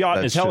on his yacht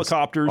and his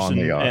helicopters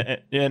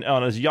and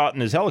on his yacht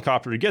and his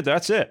helicopter to get there.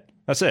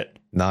 That's it.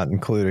 Not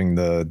including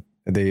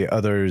the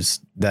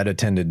others that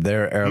attended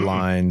their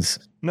airlines,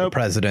 the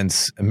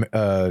presidents,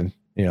 Nope.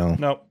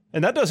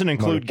 And that doesn't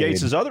include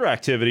Gates's other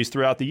activities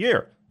throughout the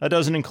year. That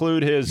doesn't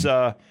include his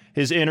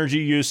energy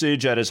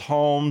usage at his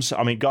homes.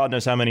 I mean, God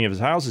knows how many of his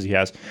houses he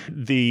has.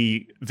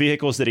 The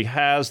vehicles that he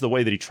has, the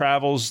way that he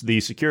travels,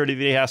 the security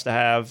that he has to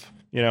have,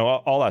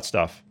 all that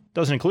stuff.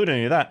 Doesn't include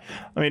any of that.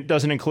 I mean, it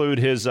doesn't include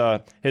his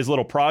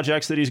little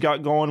projects that he's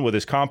got going with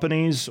his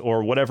companies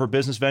or whatever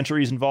business venture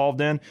he's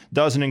involved in.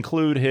 Doesn't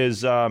include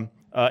his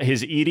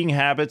eating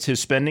habits, his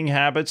spending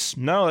habits.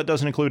 No, it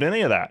doesn't include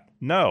any of that.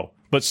 No.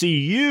 But see,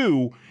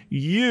 you,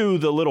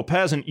 the little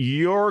peasant,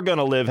 you're going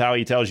to live how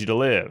he tells you to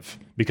live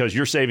because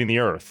you're saving the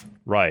earth.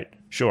 Right.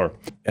 Sure.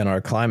 And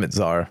our climate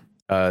czar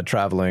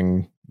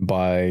traveling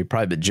by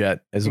private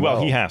jet as well.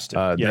 Well, he has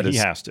to. He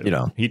has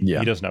to. He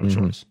doesn't have a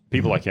choice.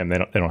 People like him, they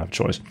don't have a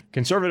choice.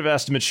 Conservative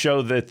estimates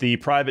show that the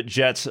private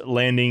jets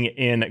landing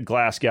in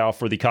Glasgow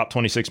for the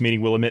COP26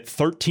 meeting will emit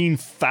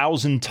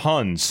 13,000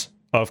 tons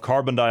of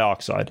carbon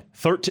dioxide.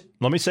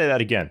 Let me say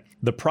that again.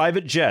 The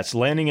private jets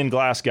landing in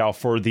Glasgow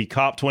for the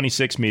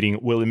COP26 meeting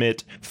will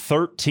emit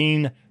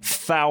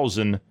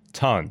 13,000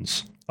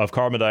 tons of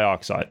carbon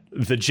dioxide.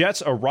 The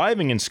jets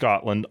arriving in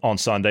Scotland on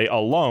Sunday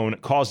alone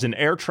caused an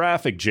air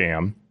traffic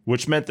jam,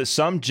 which meant that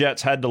some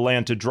jets had to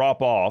land to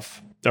drop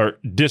off or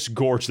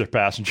disgorge their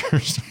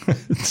passengers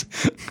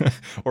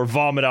or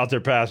vomit out their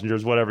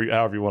passengers, however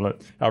you want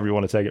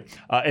to take it,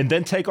 and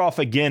then take off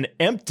again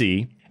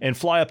empty and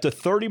fly up to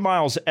 30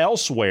 miles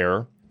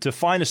elsewhere to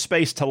find a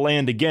space to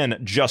land again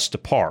just to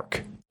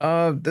park.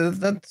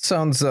 That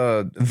sounds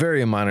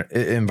very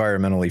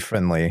environmentally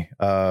friendly.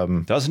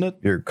 Doesn't it?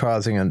 You're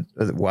causing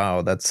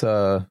wow, that's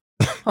They're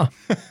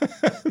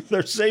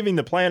saving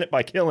the planet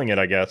by killing it,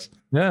 I guess.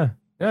 Yeah.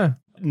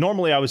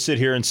 Normally I would sit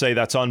here and say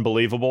that's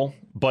unbelievable,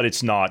 but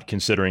it's not,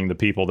 considering the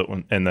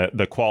people and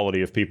the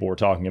quality of people we're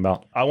talking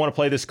about. I want to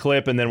play this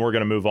clip and then we're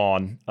going to move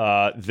on.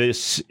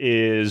 This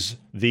is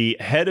the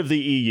head of the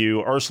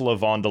EU, Ursula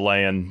von der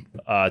Leyen,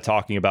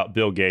 talking about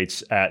Bill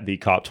Gates at the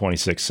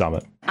COP26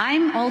 summit.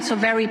 I'm also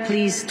very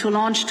pleased to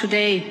launch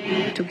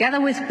today, together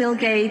with Bill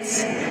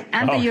Gates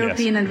and the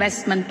European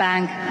Investment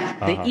Bank,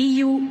 the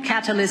EU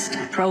Catalyst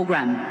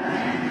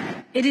Program.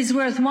 It is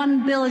worth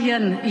 1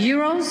 billion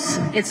euros.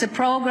 It's a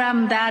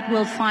program that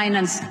will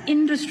finance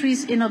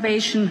industry's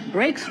innovation,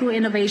 breakthrough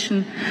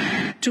innovation,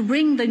 to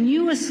bring the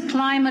newest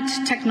climate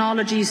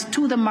technologies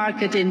to the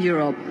market in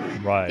Europe.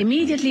 Right.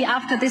 Immediately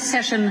after this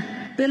session,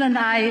 Bill and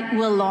I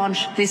will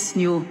launch this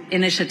new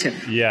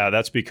initiative. Yeah,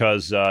 that's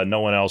because no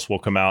one else will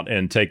come out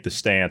and take the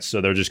stance,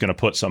 so they're just going to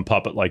put some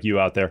puppet like you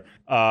out there.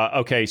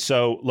 Okay,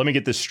 so let me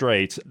get this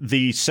straight.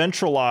 The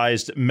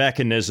centralized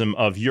mechanism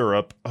of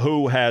Europe,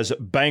 who has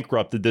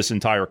bankrupted this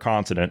entire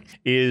continent,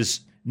 is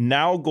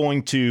now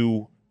going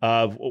to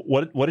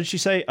what did she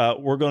say?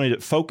 We're going to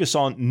focus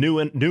on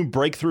new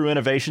breakthrough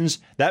innovations.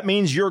 That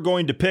means you're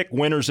going to pick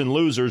winners and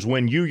losers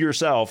when you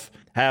yourself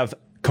have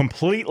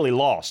completely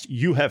lost.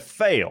 You have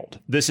failed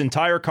this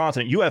entire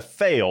continent. You have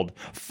failed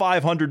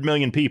 500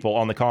 million people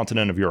on the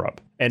continent of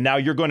Europe. And now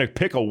you're going to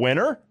pick a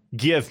winner?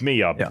 Give me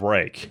a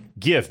break.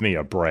 Give me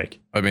a break.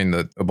 I mean,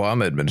 the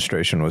Obama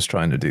administration was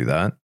trying to do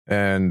that,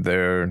 and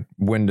their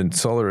wind and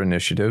solar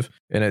initiative.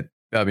 And it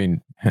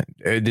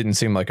didn't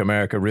seem like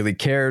America really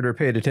cared or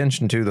paid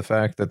attention to the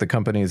fact that the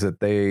companies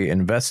that they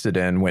invested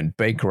in went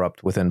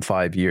bankrupt within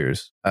 5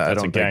 years. I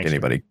don't think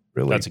anybody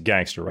really. That's a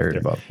gangster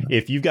right there.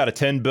 If you've got a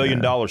 $10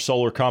 billion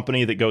solar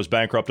company that goes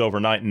bankrupt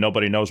overnight and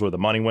nobody knows where the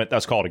money went,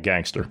 that's called a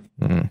gangster.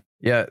 Mm-hmm.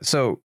 Yeah.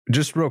 So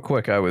just real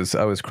quick, I was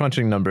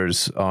crunching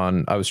numbers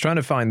I was trying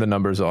to find the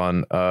numbers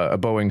on a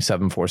Boeing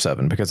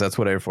 747 because that's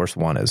what Air Force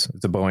One is.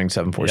 It's a Boeing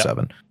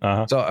 747. Yep.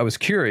 Uh-huh. So I was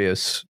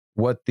curious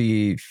what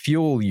the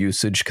fuel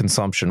usage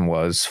consumption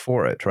was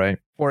for it, right?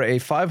 For a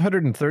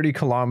 530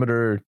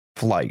 kilometer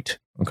flight.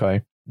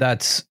 Okay.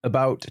 That's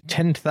about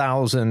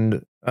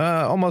 10,000,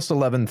 almost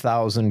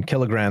 11,000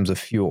 kilograms of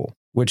fuel,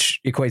 which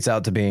equates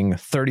out to being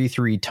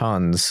 33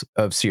 tons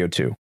of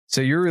CO2. So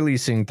you're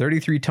releasing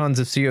 33 tons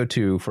of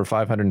CO2 for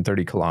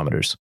 530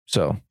 kilometers.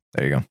 So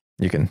there you go.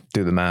 You can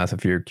do the math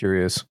if you're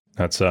curious.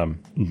 That's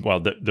well,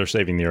 they're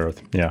saving the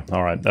earth. Yeah.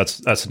 All right.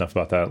 That's enough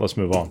about that. Let's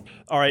move on.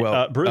 All right,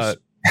 well, Bruce.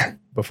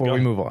 Before we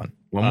move on,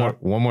 one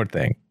more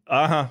thing.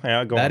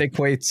 Yeah. Go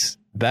on.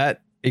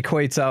 That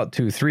equates out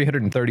to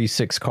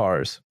 336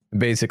 cars.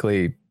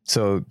 Basically,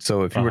 so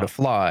if you were to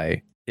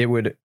fly, it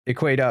would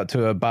equate out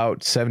to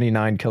about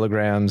 79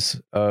 kilograms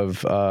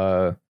of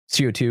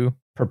CO2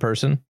 per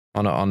person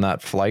on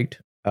that flight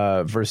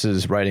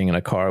versus riding in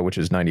a car, which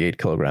is 98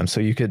 kilograms.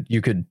 So you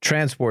could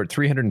transport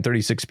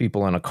 336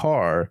 people in a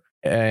car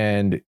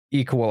and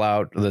equal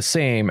out the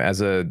same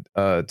as a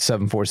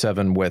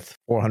 747 with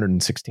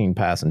 416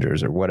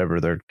 passengers or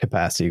whatever their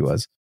capacity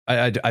was.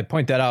 I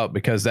point that out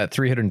because that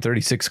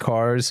 336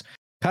 cars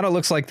kind of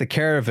looks like the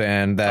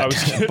Caravan that I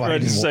was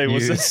ready to say.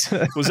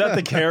 Was that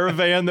the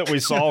Caravan that we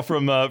saw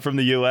from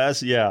the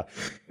U.S.? Yeah.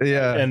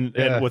 And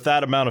with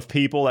that amount of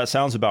people, that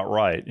sounds about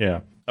right.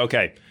 Yeah.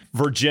 Okay.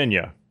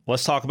 Virginia.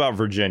 Let's talk about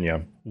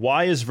Virginia.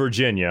 Why is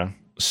Virginia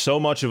so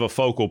much of a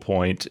focal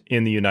point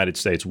in the United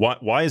States?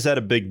 Why is that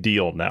a big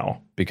deal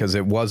now? Because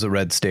it was a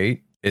red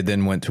state. It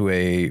then went to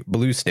a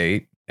blue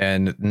state.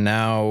 And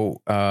now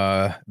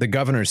the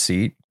governor's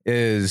seat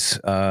is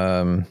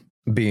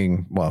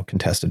being,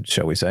 contested,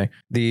 shall we say.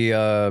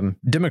 The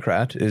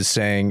Democrat is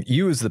saying,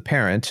 you as the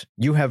parent,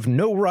 you have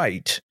no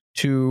right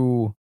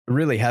to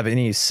really have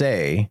any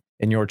say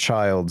in your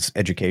child's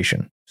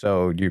education.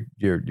 So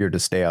you're to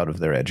stay out of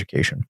their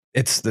education.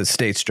 It's the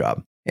state's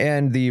job.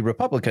 And the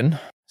Republican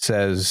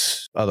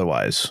says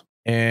otherwise.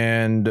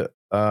 And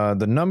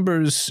the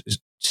numbers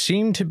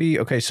seem to be,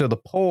 okay, so the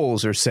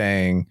polls are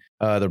saying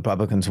the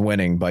Republicans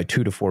winning by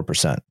 2 to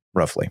 4%,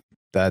 roughly.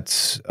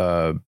 That's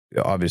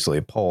obviously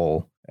a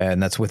poll,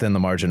 and that's within the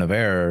margin of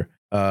error.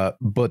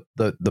 But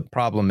the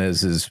problem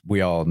is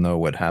we all know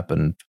what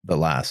happened the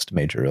last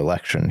major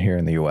election here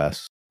in the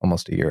U.S.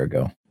 almost a year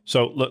ago.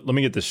 So let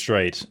me get this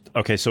straight.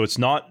 Okay, so it's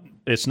not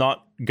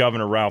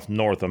Governor Ralph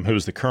Northam,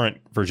 who's the current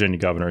Virginia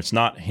governor. It's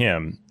not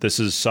him. This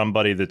is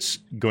somebody that's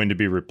going to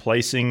be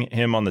replacing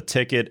him on the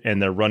ticket,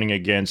 and they're running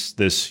against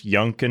this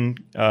Youngkin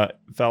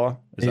fella.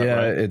 Is that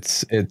right?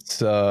 It's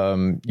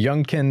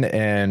Youngkin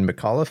and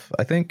McAuliffe,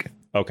 I think.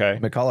 Okay.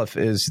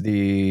 McAuliffe is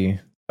the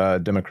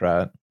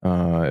Democrat,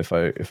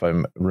 if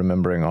I'm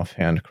remembering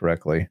offhand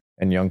correctly,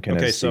 and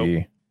Youngkin is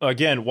the.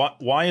 Again,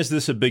 why is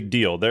this a big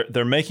deal?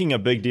 They're making a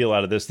big deal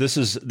out of this. This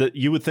is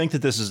you would think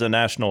that this is a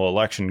national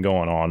election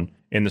going on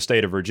in the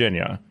state of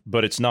Virginia,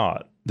 but it's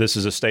not. This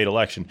is a state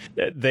election.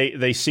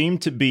 They seem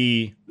to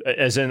be,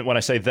 as in when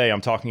I say they,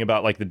 I'm talking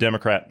about like the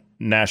Democrat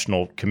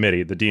National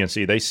Committee, the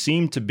DNC. They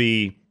seem to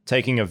be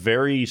taking a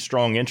very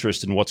strong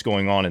interest in what's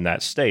going on in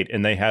that state,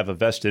 and they have a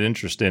vested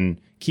interest in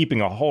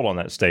keeping a hold on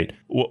that state.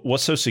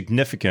 What's so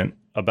significant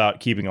about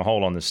keeping a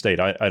hold on the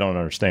state? I don't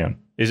understand.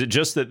 Is it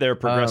just that their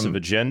progressive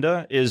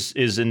agenda is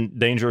in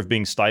danger of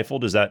being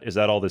stifled? Is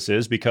that all this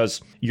is?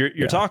 Because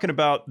you're talking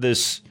about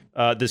this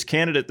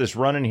candidate that's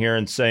running here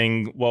and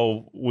saying,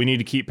 well, we need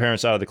to keep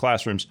parents out of the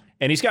classrooms.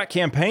 And he's got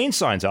campaign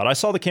signs out. I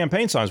saw the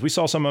campaign signs. We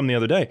saw some of them the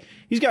other day.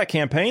 He's got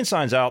campaign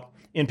signs out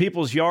in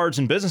people's yards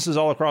and businesses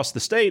all across the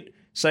state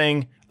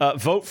saying,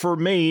 vote for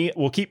me,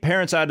 we'll keep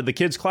parents out of the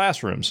kids'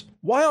 classrooms.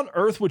 Why on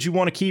earth would you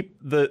want to keep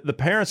the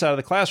parents out of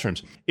the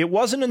classrooms? It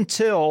wasn't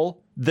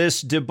until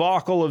this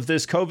debacle of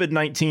this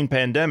COVID-19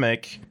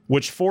 pandemic,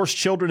 which forced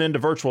children into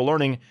virtual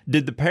learning,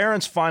 did the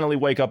parents finally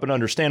wake up and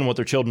understand what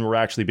their children were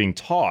actually being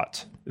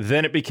taught.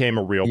 Then it became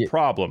a real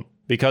problem,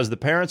 because the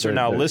parents are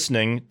now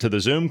listening to the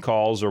Zoom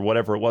calls or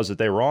whatever it was that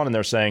they were on, and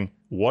they're saying,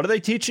 what are they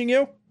teaching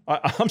you?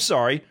 I'm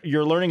sorry,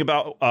 you're learning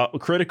about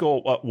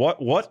critical,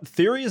 what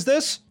theory is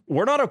this?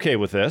 We're not okay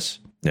with this.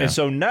 Yeah. And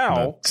so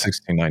now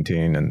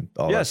 1619 and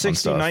all that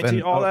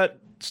 1619, all that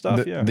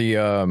stuff. The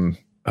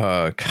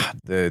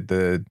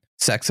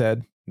sex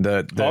ed,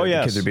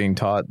 the kids are being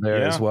taught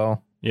there as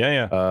well.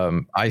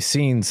 I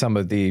seen some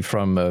of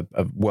from a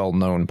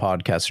well-known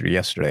podcaster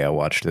yesterday. I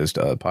watched his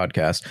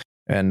podcast,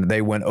 and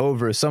they went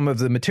over some of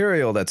the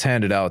material that's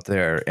handed out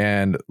there.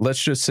 And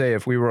let's just say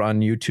if we were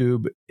on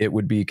YouTube, it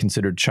would be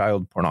considered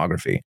child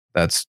pornography.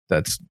 That's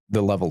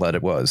the level that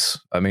it was.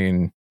 I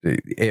mean,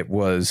 it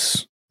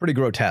was pretty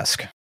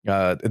grotesque.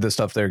 The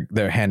stuff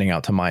they're handing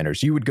out to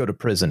minors. You would go to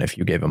prison if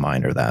you gave a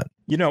minor that.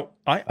 You know,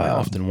 I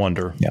often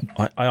wonder. Yeah.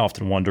 I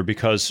often wonder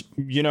because,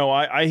 you know,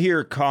 I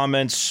hear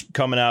comments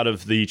coming out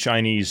of the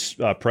Chinese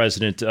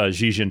president,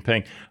 Xi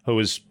Jinping, who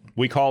is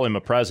we call him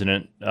a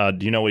president.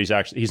 Do you know what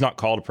he's not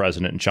called a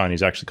president in China.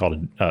 He's actually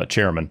called a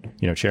chairman,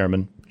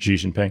 Chairman Xi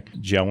Jinping.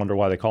 Gee, I wonder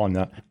why they call him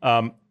that.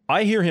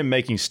 I hear him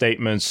making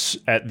statements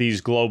at these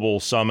global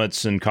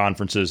summits and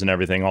conferences and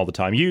everything all the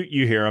time. You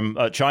hear him.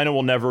 China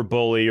will never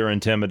bully or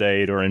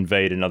intimidate or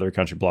invade another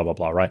country, blah, blah,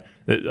 blah, right?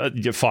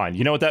 Fine.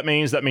 You know what that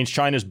means? That means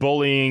China's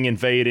bullying,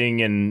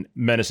 invading, and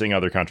menacing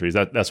other countries.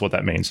 That's what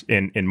that means.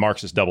 In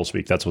Marxist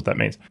doublespeak, that's what that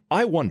means.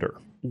 I wonder,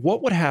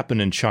 what would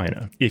happen in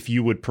China if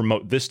you would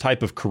promote this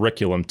type of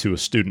curriculum to a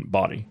student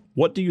body?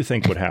 What do you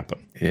think would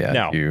happen? Yeah,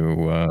 now,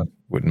 you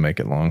wouldn't make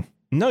it long.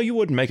 No, you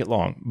wouldn't make it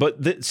long.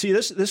 But see,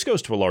 this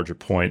goes to a larger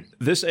point.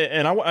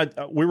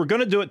 We were going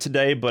to do it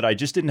today, but I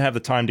just didn't have the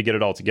time to get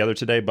it all together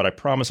today. But I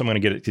promise I'm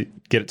going to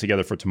get it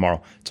together for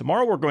tomorrow.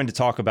 Tomorrow we're going to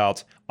talk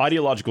about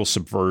ideological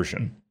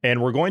subversion,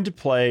 and we're going to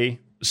play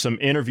some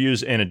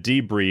interviews and a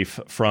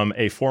debrief from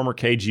a former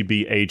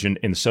KGB agent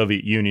in the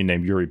Soviet Union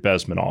named Yuri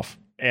Bezmenov.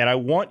 And I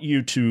want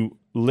you to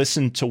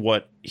listen to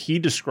what he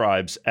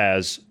describes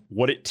as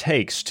what it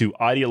takes to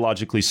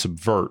ideologically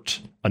subvert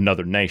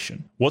another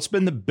nation. What's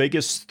been the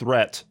biggest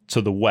threat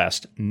to the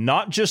West,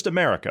 not just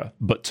America,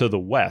 but to the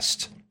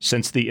West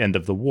since the end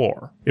of the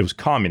war? It was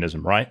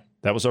communism, right?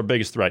 That was our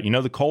biggest threat.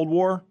 The Cold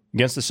War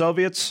against the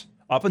Soviets?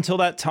 Up until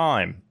that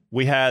time,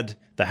 we had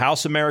the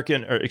House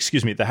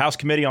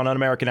Committee on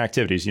Un-American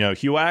Activities,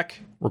 HUAC.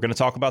 We're going to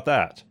talk about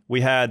that. We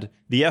had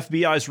the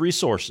FBI's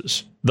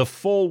resources. The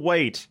full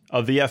weight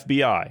of the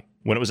FBI,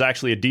 when it was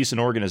actually a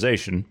decent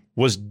organization,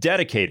 was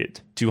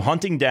dedicated to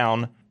hunting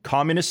down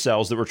communist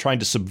cells that were trying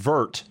to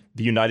subvert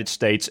the United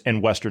States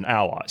and Western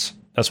allies.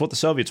 That's what the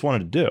Soviets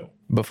wanted to do.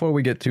 Before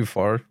we get too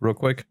far, real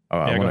quick,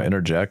 I want to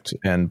interject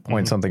and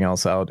point something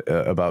else out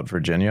about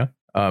Virginia.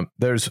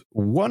 There's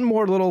one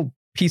more little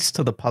piece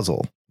to the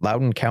puzzle,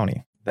 Loudoun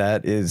County.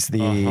 That is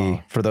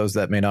for those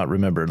that may not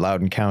remember,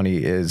 Loudoun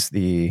County is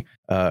the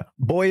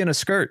boy in a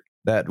skirt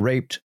that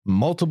raped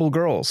multiple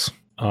girls.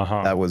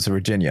 That was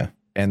Virginia.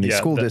 And the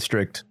school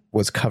district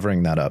was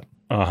covering that up.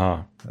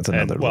 That's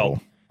another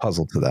little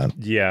puzzle to that.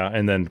 Yeah.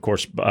 And then, of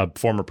course,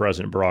 former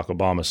President Barack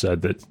Obama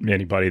said that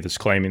anybody that's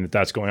claiming that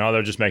that's going on,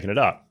 they're just making it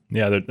up.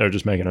 Yeah, they're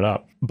just making it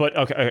up. But,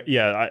 okay,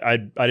 I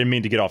didn't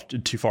mean to get off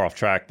too far off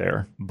track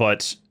there.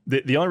 But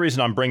the only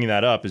reason I'm bringing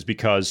that up is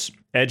because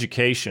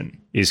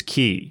education is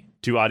key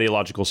to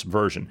ideological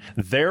subversion.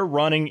 They're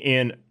running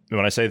in...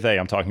 When I say they,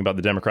 I'm talking about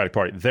the Democratic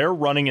Party. They're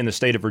running in the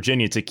state of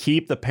Virginia to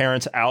keep the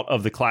parents out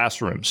of the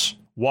classrooms.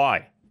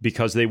 Why?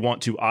 Because they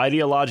want to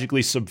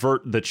ideologically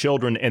subvert the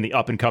children and the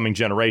up-and-coming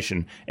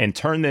generation and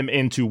turn them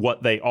into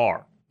what they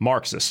are,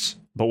 Marxists.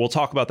 But we'll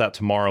talk about that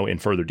tomorrow in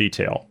further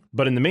detail.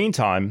 But in the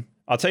meantime,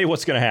 I'll tell you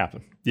what's going to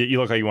happen. You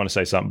look like you want to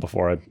say something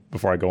before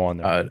I go on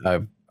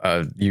there.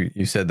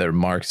 You said they're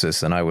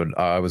Marxists, and I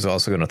was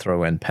also going to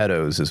throw in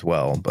pedos as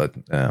well, but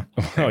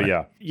oh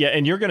yeah,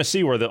 and you're going to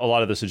see where a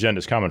lot of this agenda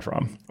is coming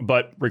from.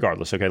 But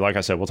regardless, okay, like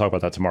I said, we'll talk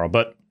about that tomorrow.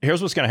 But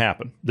here's what's going to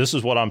happen. This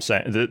is what I'm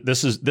saying.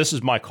 This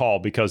is my call,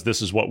 because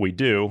this is what we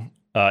do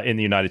in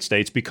the United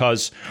States,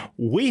 because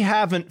we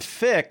haven't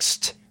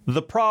fixed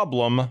the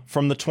problem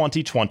from the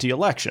 2020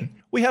 election.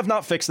 We have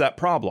not fixed that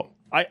problem.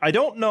 I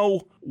don't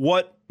know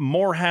what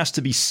more has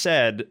to be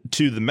said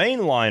to the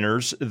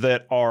mainliners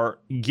that are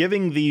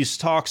giving these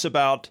talks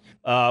about,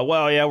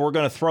 we're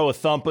going to throw a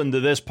thump into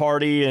this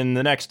party in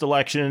the next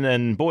election,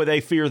 and boy, they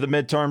fear the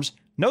midterms.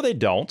 No, they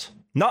don't.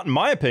 Not in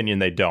my opinion,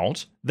 they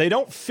don't. They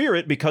don't fear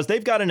it because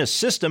they've got in a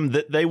system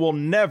that they will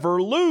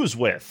never lose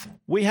with.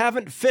 We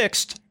haven't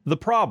fixed the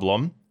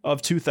problem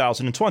of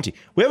 2020.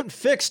 We haven't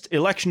fixed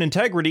election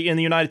integrity in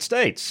the United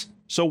States.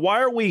 So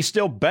why are we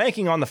still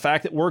banking on the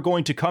fact that we're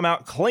going to come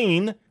out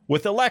clean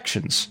with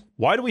elections?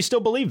 Why do we still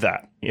believe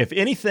that? If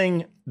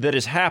anything that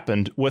has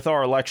happened with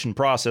our election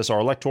process, our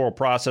electoral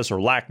process,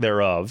 or lack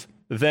thereof,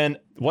 then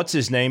what's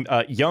his name?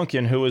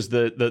 Youngkin, who is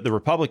the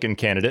Republican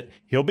candidate,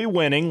 he'll be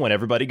winning when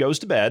everybody goes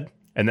to bed,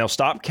 and they'll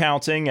stop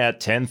counting at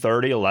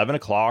 10:30, 11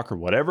 o'clock, or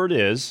whatever it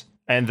is.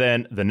 And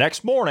then the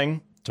next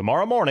morning,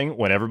 tomorrow morning,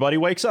 when everybody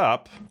wakes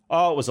up,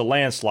 it was a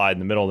landslide in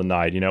the middle of the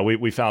night.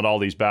 We found all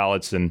these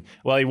ballots, and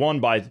he won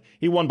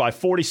by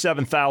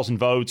 47,000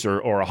 votes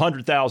or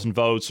 100,000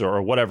 votes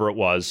or whatever it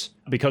was,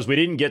 because we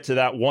didn't get to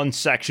that one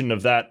section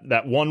of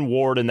that one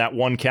ward in that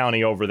one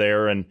county over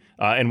there, and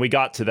we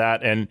got to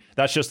that, and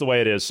that's just the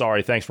way it is.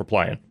 Sorry, thanks for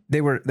playing.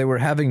 They were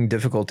having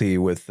difficulty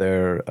with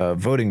their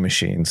voting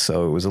machines,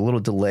 so it was a little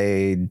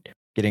delayed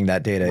getting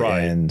that data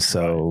in.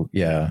 So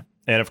yeah.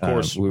 And of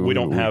course, we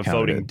don't have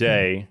voting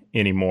day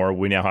anymore.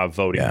 We now have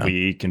voting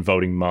week and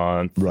voting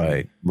month.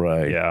 Right.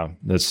 Yeah,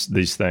 that's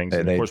these things.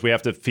 Of course, we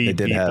have to feed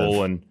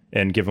people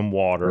and give them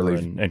water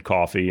and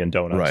coffee and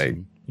donuts. Right.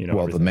 And,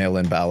 the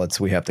mail-in ballots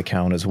we have to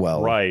count as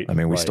well. Right. I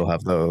mean, we still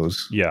have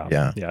those.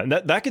 Yeah. And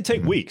that could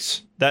take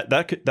weeks. That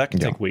could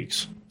take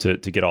weeks to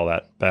get all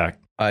that back.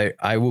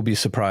 I will be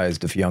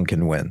surprised if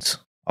Youngkin wins.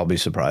 I'll be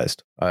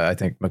surprised. I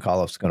think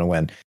McAuliffe's going to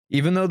win,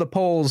 even though the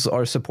polls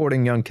are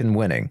supporting Youngkin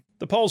winning.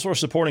 The polls were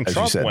supporting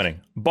Trump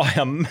winning by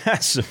a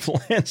massive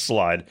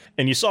landslide.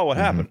 And you saw what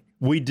happened.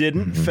 We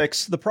didn't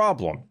fix the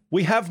problem.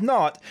 We have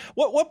not.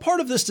 What part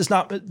of this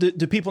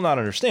do people not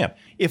understand?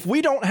 If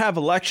we don't have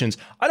elections,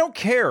 I don't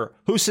care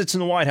who sits in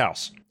the White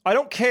House. I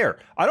don't care.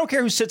 I don't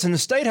care who sits in the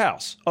State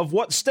House of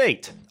what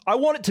state. I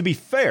want it to be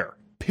fair.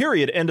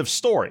 Period. End of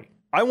story.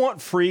 I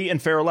want free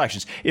and fair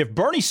elections. If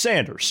Bernie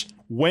Sanders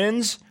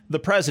wins the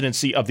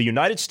presidency of the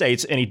United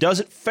States and he does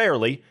it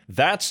fairly,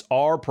 that's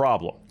our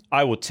problem.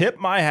 I will tip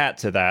my hat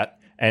to that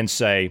and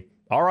say,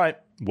 all right,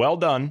 well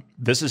done.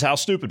 This is how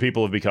stupid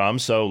people have become.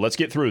 So let's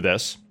get through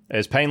this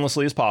as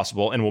painlessly as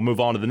possible and we'll move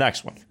on to the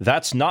next one.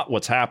 That's not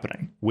what's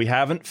happening. We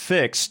haven't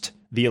fixed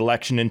the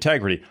election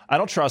integrity. I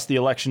don't trust the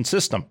election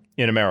system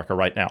in America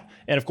right now.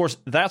 And of course,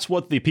 that's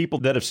what the people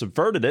that have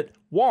subverted it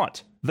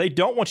want. They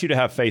don't want you to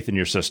have faith in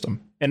your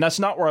system. And that's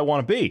not where I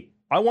want to be.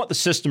 I want the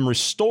system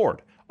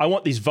restored. I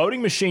want these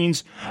voting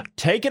machines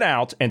taken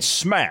out and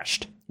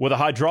smashed with a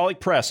hydraulic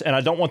press, and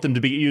I don't want them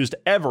to be used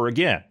ever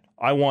again.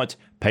 I want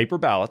paper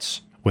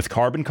ballots with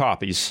carbon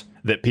copies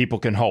that people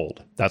can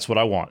hold. That's what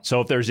I want.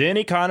 So if there's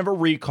any kind of a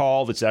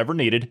recall that's ever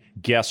needed,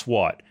 guess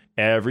what?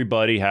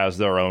 Everybody has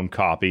their own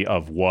copy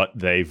of what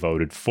they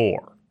voted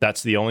for.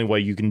 That's the only way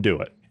you can do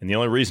it. And the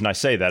only reason I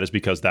say that is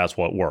because that's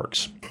what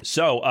works.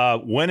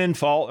 So when in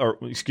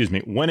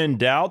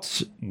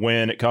doubt,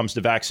 when it comes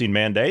to vaccine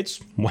mandates,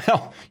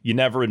 well, you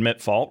never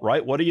admit fault,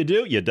 right? What do?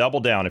 You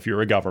double down if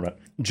you're a government.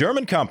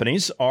 German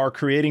companies are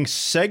creating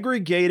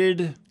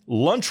segregated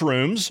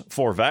lunchrooms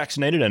for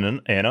vaccinated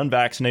and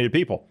unvaccinated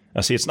people.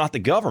 Now, see, it's not the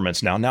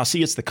governments now. Now,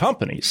 see, it's the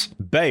companies.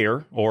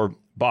 Bayer, or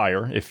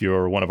Bayer, if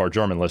you're one of our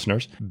German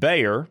listeners,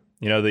 Bayer,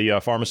 the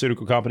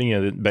pharmaceutical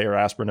company, Bayer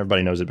Aspirin,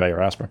 everybody knows it, Bayer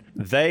Aspirin.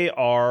 They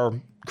are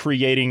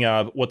creating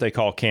what they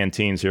call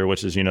canteens here,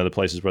 which is, the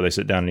places where they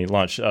sit down and eat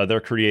lunch.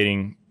 They're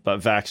creating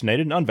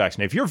vaccinated and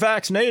unvaccinated. If you're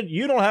vaccinated,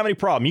 you don't have any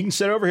problem. You can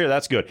sit over here.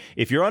 That's good.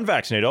 If you're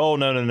unvaccinated, oh,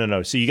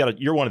 no. See,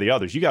 you're one of the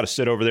others. You got to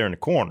sit over there in the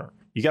corner.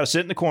 You got to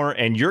sit in the corner,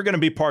 and you're going to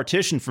be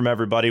partitioned from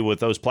everybody with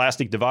those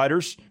plastic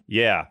dividers.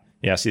 Yeah,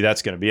 see,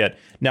 that's going to be it.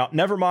 Now,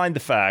 never mind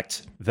the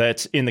fact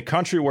that in the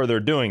country where they're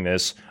doing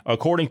this,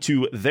 according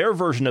to their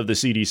version of the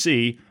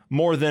CDC,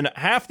 more than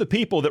half the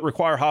people that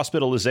require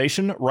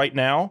hospitalization right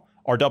now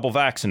are double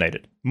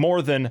vaccinated.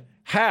 More than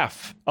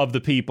half of the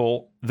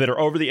people that are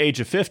over the age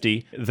of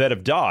 50 that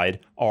have died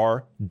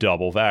are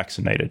double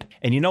vaccinated.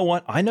 And you know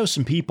what? I know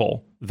some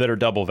people that are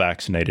double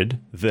vaccinated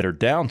that are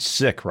down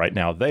sick right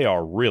now. They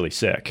are really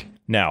sick.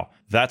 Now,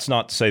 that's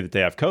not to say that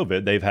they have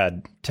COVID. They've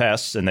had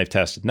tests and they've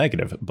tested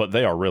negative, but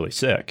they are really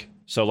sick.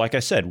 So like I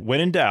said, when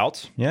in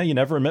doubt, you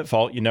never admit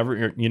fault. You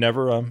never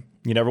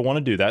want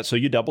to do that. So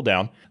you double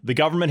down. The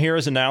government here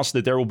has announced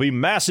that there will be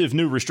massive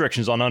new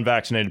restrictions on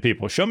unvaccinated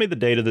people. Show me the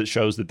data that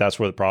shows that that's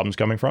where the problem's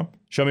coming from.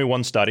 Show me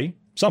one study,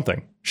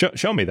 something.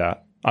 Show me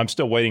that. I'm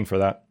still waiting for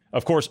that.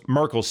 Of course,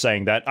 Merkel's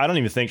saying that. I don't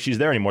even think she's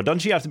there anymore. Doesn't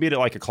she have to be at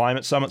like a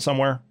climate summit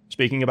somewhere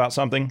speaking about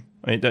something?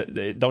 I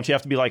mean, don't you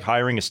have to be like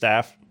hiring a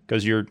staff?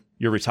 Because you're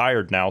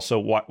retired now, so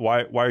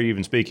why are you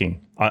even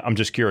speaking? I'm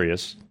just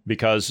curious,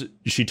 because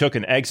she took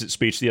an exit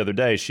speech the other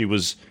day. She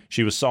was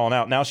sawing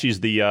out. Now she's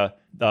the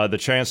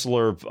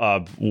chancellor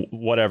of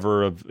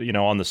whatever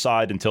on the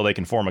side until they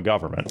can form a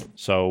government.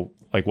 So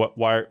like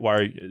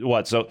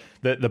what? So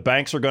the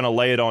banks are going to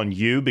lay it on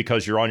you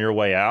because you're on your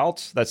way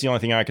out. That's the only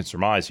thing I can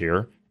surmise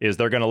here is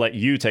they're going to let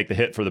you take the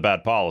hit for the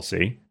bad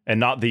policy and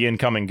not the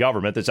incoming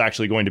government that's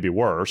actually going to be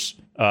worse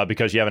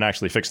because you haven't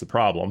actually fixed the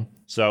problem.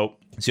 So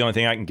it's the only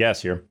thing I can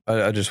guess here.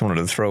 I just wanted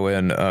to throw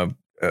in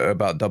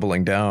about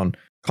doubling down.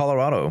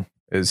 Colorado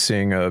is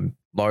seeing a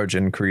large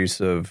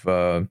increase of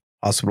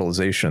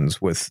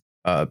hospitalizations with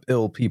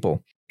ill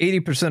people.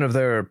 80% of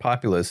their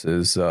populace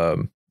is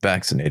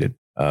vaccinated,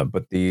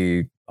 but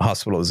the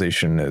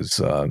hospitalization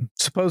is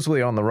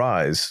supposedly on the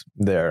rise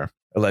there,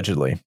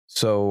 allegedly.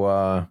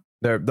 So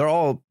they're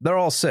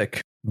all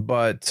sick,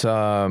 but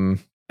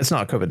it's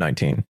not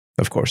COVID-19,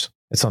 of course.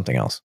 It's something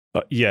else.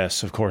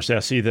 Yes, of course. Yeah,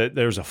 see,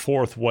 there's a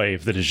fourth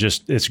wave that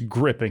is it's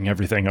gripping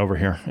everything over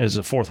here. It's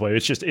a fourth wave.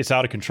 It's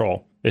out of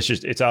control.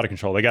 It's out of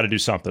control. They got to do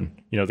something.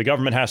 The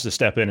government has to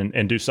step in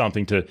and do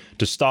something to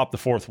stop the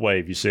fourth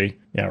wave, you see?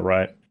 Yeah,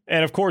 right.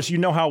 And of course, you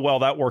know how well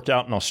that worked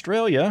out in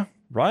Australia,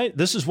 right?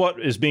 This is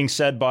what is being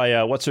said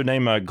by, what's her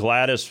name?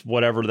 Gladys,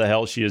 whatever the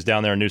hell she is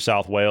down there in New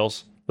South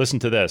Wales. Listen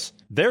to this.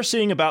 They're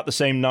seeing about the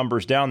same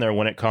numbers down there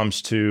when it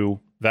comes to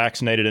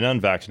vaccinated and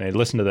unvaccinated.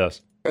 Listen to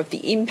this. Of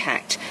the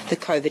impact that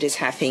COVID is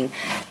having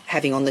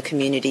on the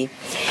community.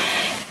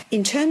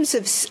 In terms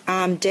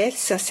of deaths,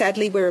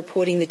 sadly, we're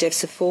reporting the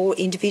deaths of 4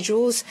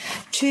 individuals,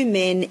 2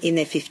 men in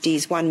their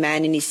 50s, 1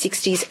 man in his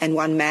 60s and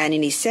 1 man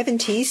in his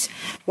 70s.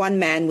 1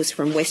 man was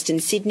from Western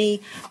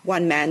Sydney,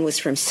 1 man was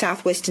from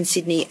southwestern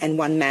Sydney, and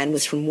 1 man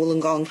was from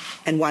Wollongong,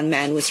 and 1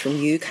 man was from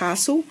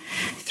Newcastle.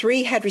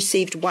 3 had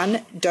received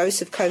 1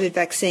 dose of COVID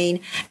vaccine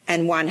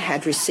and 1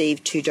 had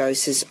received 2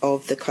 doses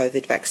of the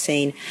COVID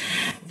vaccine.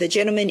 The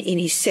gentleman in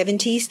his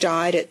 70s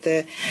died at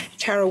the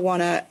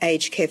Tarrawanna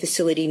Aged Care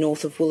Facility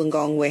north of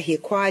Wollongong, where he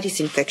acquired his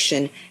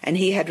infection, and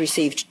he had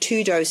received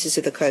 2 doses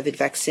of the COVID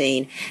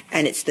vaccine,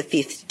 and it's the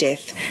 5th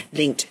death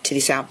linked to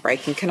this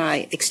outbreak. And can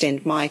I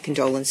extend my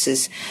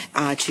condolences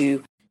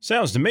to...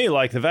 Sounds to me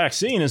like the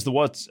vaccine is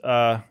what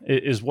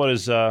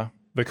is the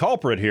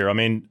culprit here. I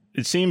mean,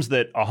 it seems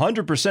that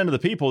 100% of the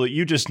people that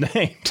you just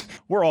named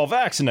were all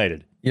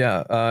vaccinated.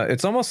 Yeah,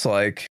 it's almost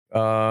like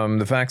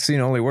the vaccine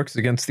only works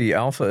against the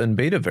alpha and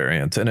beta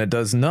variant, and it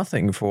does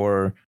nothing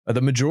for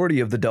the majority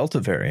of the delta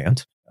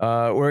variant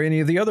or any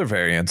of the other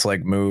variants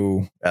like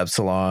mu,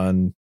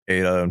 epsilon,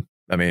 eta.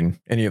 I mean,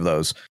 any of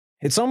those.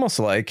 It's almost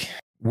like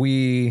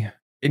we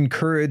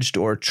encouraged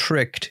or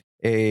tricked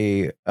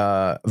a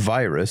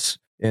virus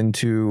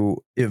into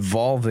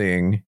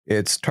evolving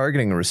its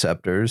targeting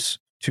receptors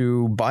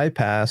to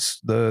bypass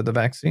the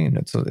vaccine.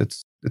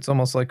 It's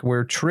almost like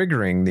we're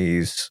triggering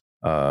these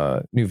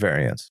new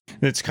variants.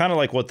 It's kind of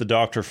like what the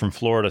doctor from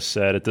Florida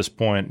said at this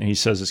point. He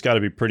says it's got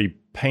to be pretty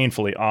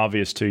painfully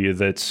obvious to you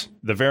that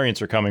the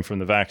variants are coming from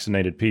the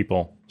vaccinated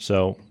people.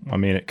 So, I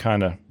mean, it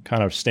kind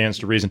of stands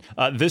to reason.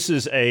 This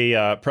is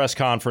a press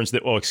conference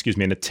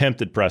an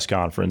attempted press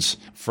conference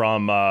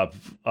from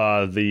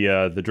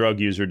the drug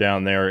user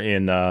down there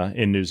in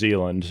New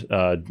Zealand.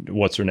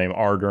 What's her name?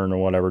 Ardern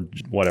or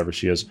whatever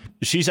she is.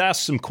 She's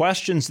asked some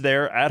questions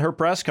there at her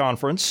press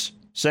conference,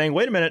 saying,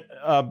 wait a minute,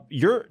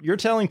 you're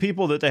telling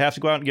people that they have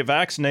to go out and get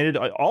vaccinated.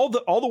 All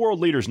the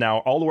world leaders now,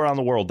 all the way around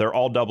the world, they're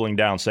all doubling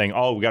down, saying,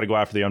 oh, we got to go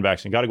after the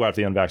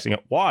unvaccinated,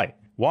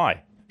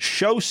 Why?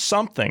 Show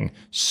something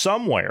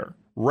somewhere.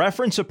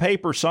 Reference a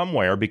paper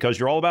somewhere, because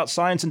you're all about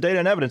science and data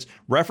and evidence.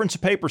 Reference a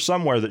paper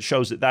somewhere that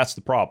shows that that's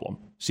the problem.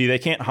 See, they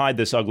can't hide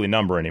this ugly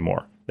number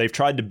anymore. They've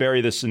tried to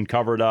bury this and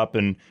cover it up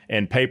and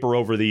paper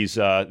over these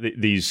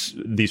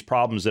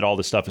problems that all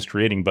this stuff is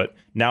creating, but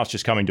now it's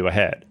just coming to a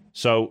head.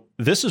 So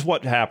this is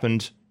what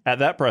happened at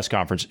that press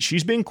conference.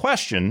 She's being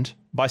questioned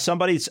by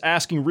somebody that's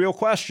asking real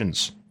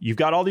questions. You've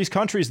got all these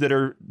countries that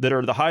are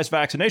the highest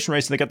vaccination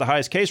rates and they got the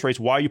highest case rates.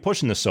 Why are you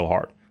pushing this so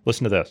hard?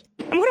 Listen to this.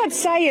 And what I'd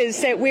say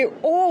is that we're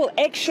all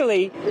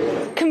actually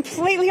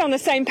completely on the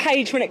same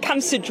page when it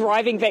comes to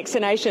driving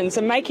vaccinations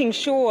and making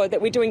sure that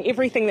we're doing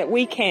everything that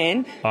we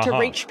can to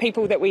reach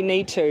people that we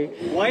need to.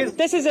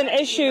 This is an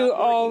issue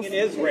of in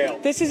Israel.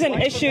 This is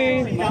an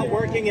issue not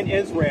working in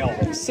Israel.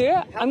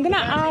 Sir, I'm going to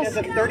ask.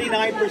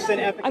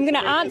 39% I'm going to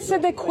answer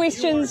the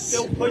questions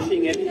of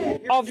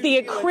the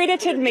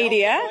accredited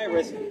media.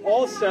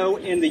 Also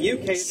in the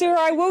UK. Sir,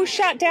 I will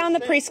shut down the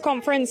press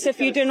conference if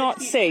you do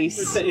not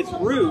cease. It's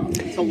rude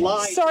to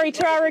lie. Sorry,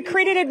 to our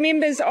accredited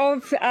members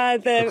of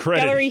the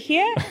gallery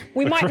here,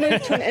 we might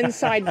move to an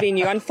inside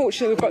venue.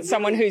 Unfortunately, we've got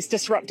someone who's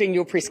disrupting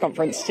your press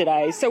conference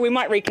today, so we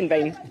might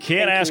reconvene.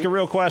 Can't ask a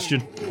real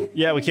question.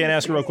 Yeah, we can't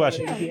ask a real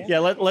question. Yeah,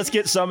 let's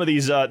get some of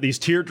these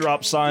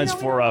teardrop signs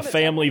for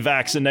family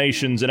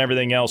vaccinations and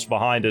everything else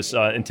behind us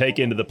and take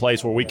into the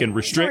place where we can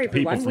restrict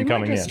people from coming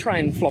in. We might just try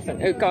and flop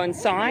it, go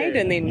inside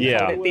and then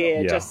hold it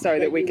there just so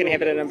that we can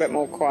have it in a bit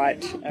more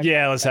quiet.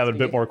 Yeah, let's have it a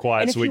bit more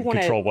quiet so we can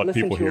control what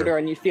people hear.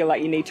 And you feel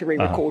like you need to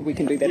re-record, we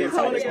can do that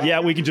inside as well. Yeah,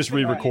 we can just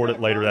re-record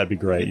it later. That'd be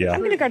great. Yeah. I'm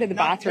going to go to the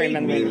bathroom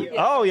and then...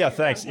 Oh, yeah,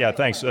 thanks. Yeah,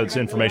 thanks. It's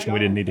information we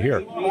didn't need to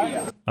hear.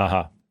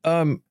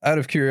 Out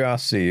of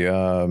curiosity,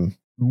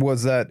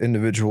 was that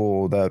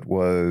individual that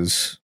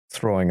was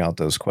throwing out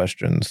those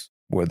questions,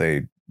 were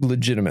they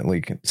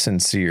legitimately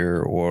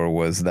sincere, or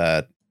was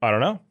that... I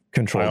don't know.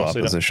 Controlled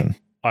opposition?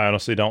 I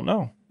honestly don't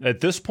know. At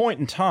this point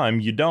in time,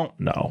 you don't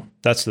know.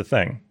 That's the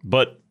thing.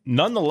 But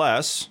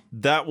nonetheless,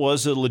 that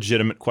was a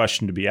legitimate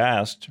question to be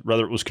asked,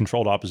 whether it was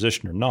controlled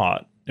opposition or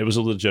not. It was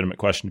a legitimate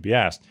question to be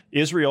asked.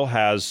 Israel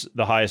has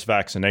the highest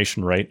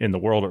vaccination rate in the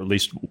world, or at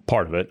least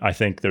part of it. I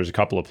think there's a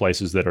couple of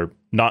places that are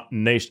not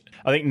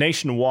I think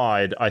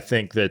nationwide, I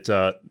think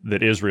that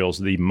Israel's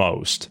the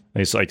most.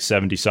 It's like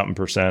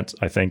 70-something%,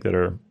 I think, that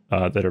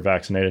are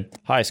vaccinated.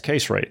 Highest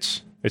case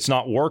rates. It's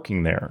not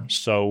working there.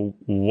 So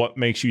what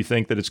makes you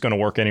think that it's going to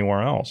work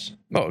anywhere else?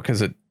 Oh,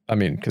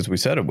 because we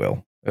said it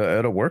will.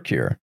 It'll work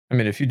here. I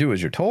mean, if you do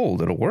as you're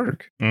told, it'll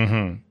work.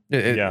 Mm-hmm.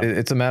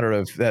 It's a matter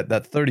of that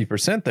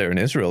 30% there in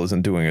Israel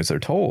isn't doing as they're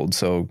told.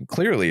 So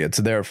clearly it's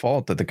their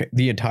fault that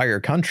the entire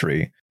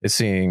country is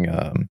seeing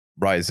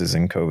rises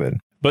in COVID.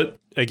 But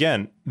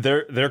again,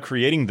 they're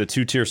creating the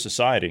two-tier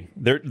society.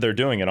 They're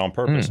doing it on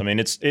purpose. I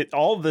mean,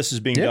 all of this is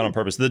being done on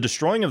purpose. The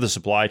destroying of the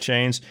supply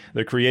chains,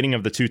 the creating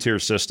of the two-tier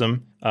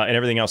system, and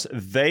everything else.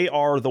 They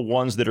are the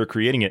ones that are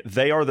creating it.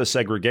 They are the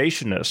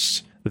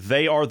segregationists.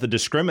 They are the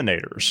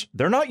discriminators.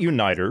 They're not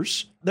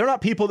uniters. They're not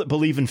people that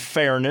believe in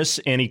fairness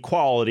and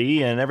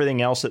equality and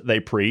everything else that they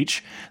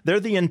preach. They're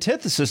the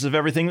antithesis of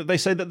everything that they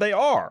say that they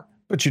are.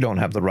 But you don't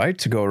have the right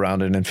to go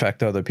around and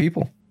infect other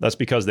people. That's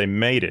because they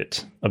made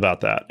it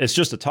about that. It's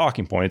just a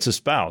talking point. It's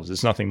espoused.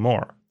 It's nothing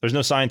more. There's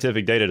no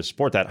scientific data to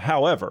support that.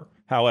 However,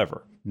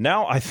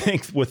 now I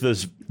think with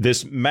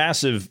this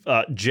massive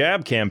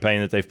jab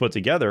campaign that they've put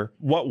together,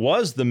 what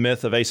was the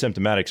myth of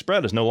asymptomatic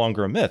spread is no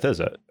longer a myth,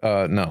 is it?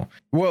 No.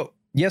 Well,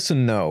 yes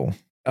and no.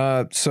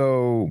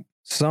 So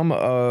some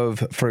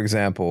of, for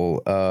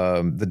example,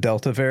 the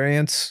Delta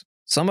variants,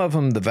 Some of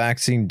them the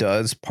vaccine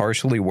does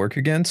partially work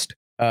against,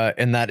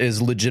 and that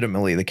is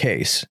legitimately the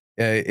case.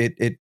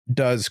 It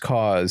does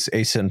cause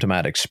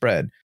asymptomatic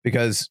spread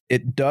because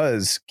it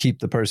does keep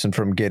the person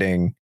from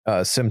getting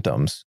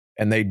symptoms,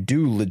 and they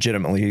do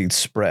legitimately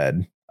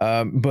spread.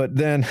 But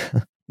then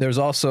there's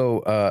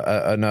also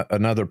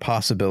another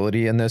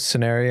possibility in this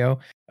scenario.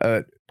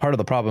 Part of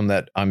the problem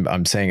that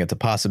I'm saying it's a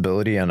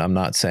possibility, and I'm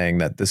not saying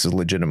that this is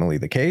legitimately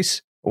the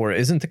case or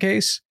isn't the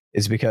case,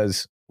 is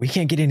because we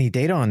can't get any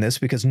data on this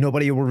because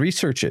nobody will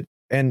research it.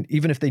 And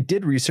even if they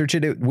did research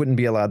it, it wouldn't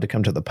be allowed to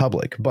come to the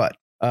public. But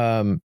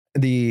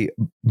the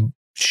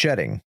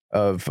shedding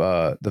of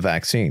the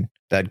vaccine,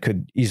 that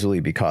could easily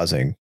be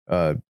causing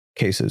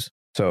cases.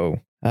 So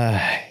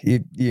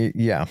it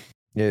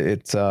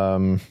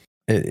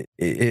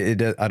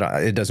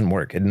doesn't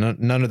work.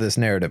 None of this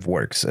narrative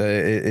works.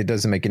 It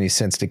doesn't make any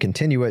sense to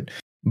continue it.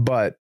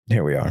 But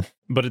here we are.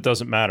 But it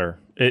doesn't matter.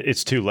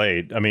 It's too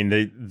late. I mean,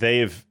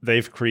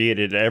 they've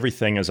created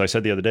everything. As I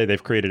said the other day,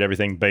 they've created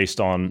everything based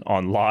on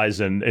lies,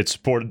 and it's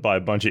supported by a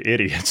bunch of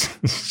idiots.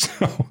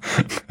 So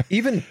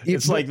even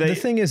it's like the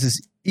thing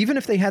is even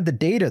if they had the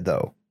data,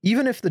 though,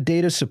 even if the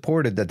data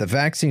supported that the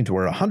vaccines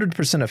were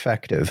 100%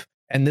 effective,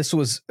 and this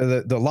was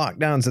the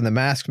lockdowns and the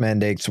mask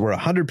mandates were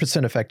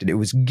 100% effective, it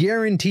was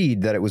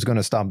guaranteed that it was going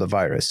to stop the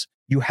virus.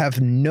 You have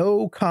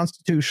no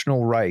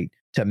constitutional right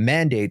to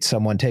mandate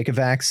someone take a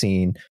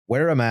vaccine,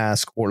 wear a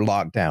mask, or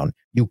lock down.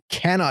 You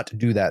cannot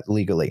do that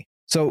legally.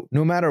 So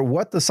no matter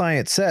what the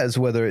science says,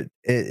 whether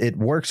it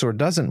works or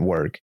doesn't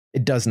work,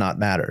 it does not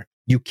matter.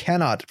 You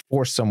cannot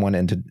force someone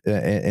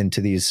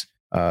into these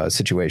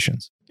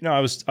situations. You know,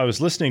 I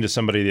was listening to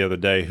somebody the other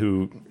day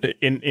who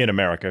in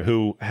America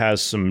who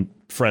has some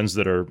friends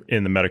that are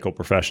in the medical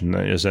profession,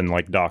 as in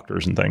like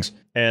doctors and things.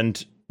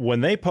 And when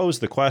they pose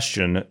the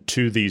question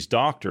to these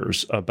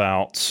doctors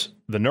about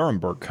the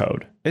Nuremberg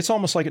Code, it's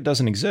almost like it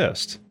doesn't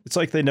exist. It's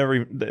like they've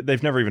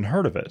never even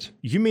heard of it.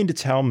 You mean to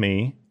tell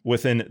me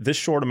within this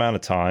short amount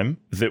of time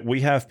that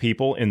we have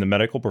people in the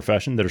medical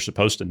profession that are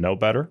supposed to know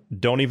better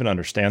don't even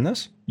understand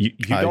this? You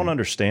don't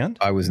understand?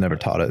 I was never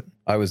taught it.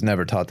 I was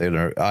never taught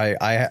that.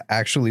 I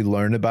actually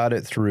learned about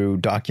it through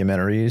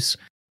documentaries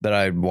that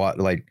I watched,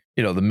 like,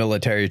 you know, the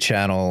Military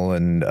Channel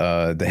and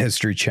the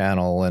History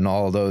Channel and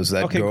all of those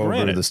that go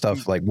over the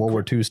stuff like World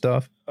War II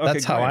stuff.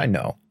 That's how I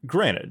know.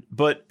 Granted,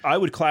 but I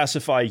would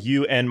classify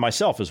you and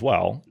myself as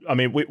well. I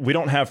mean, we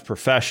don't have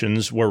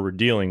professions where we're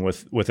dealing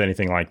with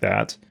anything like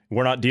that.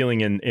 We're not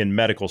dealing in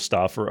medical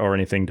stuff or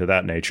anything to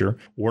that nature.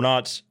 We're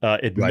not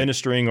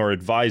administering or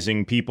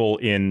advising people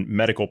in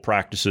medical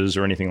practices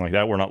or anything like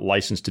that. We're not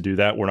licensed to do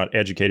that. We're not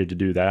educated to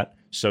do that.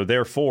 So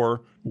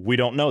therefore, we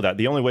don't know that.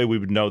 The only way we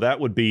would know that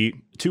would be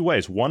two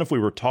ways. One, if we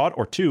were taught,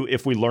 or two,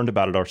 if we learned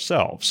about it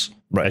ourselves,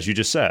 as you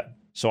just said.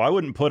 So I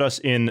wouldn't put us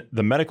in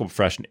the medical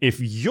profession. If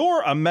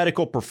you're a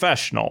medical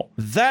professional,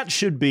 that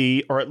should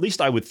be, or at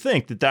least I would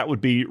think that would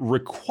be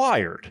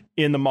required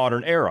in the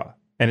modern era.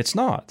 And it's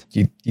not.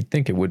 You'd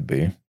think it would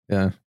be.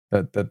 Yeah,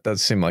 that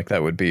does seem like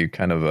that would be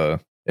kind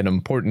of an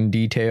important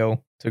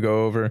detail to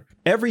go over.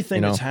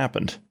 Everything that's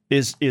happened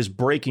is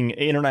breaking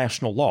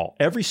international law.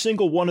 Every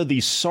single one of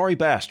these sorry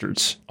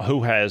bastards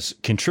who has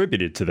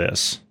contributed to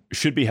this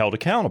should be held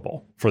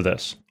accountable for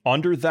this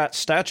under that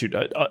statute.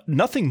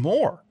 Nothing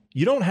more.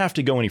 You don't have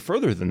to go any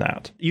further than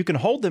that. You can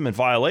hold them in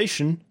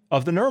violation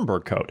of the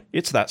Nuremberg Code.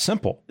 It's that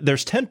simple.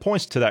 There's 10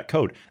 points to that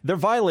code. They're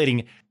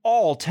violating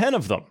all 10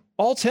 of them.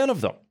 All 10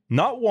 of them.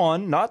 Not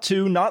 1, not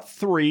 2, not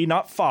 3,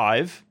 not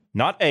 5,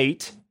 not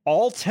 8.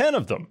 All 10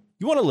 of them.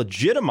 You want to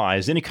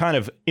legitimize any kind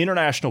of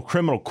international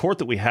criminal court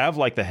that we have,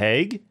 like The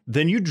Hague?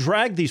 Then you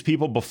drag these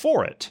people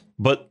before it.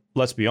 But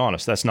let's be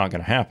honest, that's not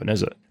going to happen,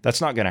 is it? That's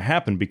not going to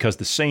happen because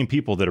the same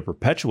people that are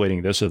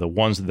perpetuating this are the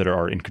ones that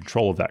are in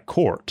control of that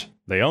court.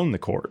 They own the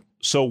court.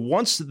 So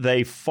once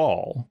they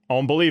fall,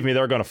 and believe me,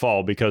 they're going to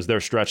fall because they're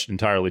stretched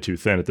entirely too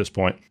thin at this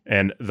point.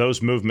 And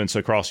those movements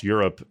across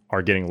Europe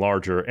are getting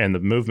larger, and the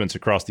movements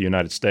across the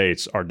United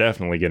States are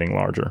definitely getting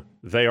larger.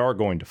 They are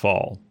going to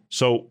fall.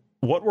 So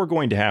what we're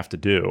going to have to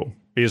do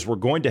is we're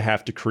going to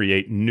have to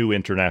create new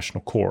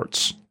international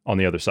courts on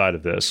the other side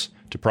of this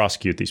to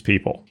prosecute these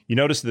people. You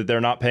notice that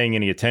they're not paying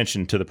any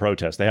attention to the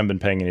protests. They haven't been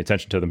paying any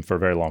attention to them for a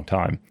very long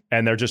time.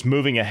 And they're just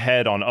moving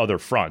ahead on other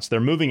fronts.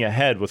 They're moving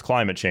ahead with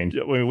climate change.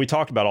 I mean, we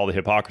talked about all the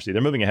hypocrisy.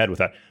 They're moving ahead with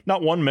that.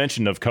 Not one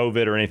mention of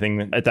COVID or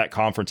anything at that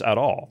conference at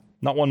all.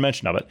 Not one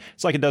mention of it.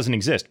 It's like it doesn't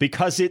exist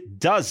because it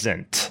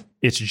doesn't.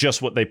 It's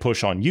just what they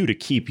push on you to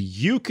keep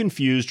you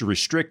confused,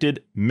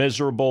 restricted,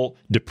 miserable,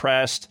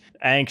 depressed,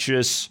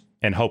 anxious,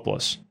 and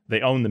hopeless.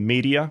 They own the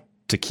media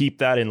to keep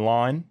that in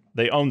line.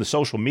 They own the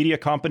social media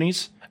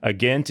companies,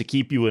 again, to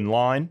keep you in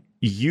line.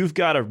 You've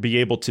got to be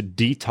able to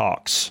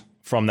detox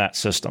from that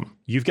system.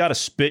 You've got to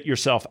spit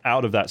yourself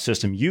out of that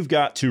system. You've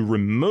got to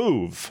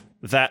remove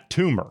that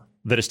tumor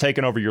that has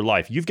taken over your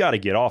life. You've got to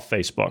get off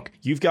Facebook.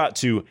 You've got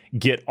to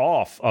get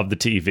off of the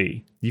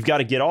TV. You've got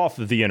to get off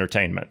of the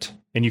entertainment.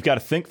 And you've got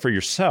to think for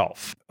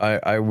yourself.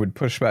 I would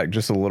push back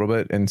just a little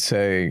bit and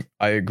say,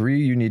 I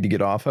agree you need to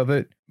get off of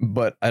it,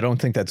 but I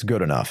don't think that's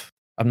good enough.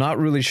 I'm not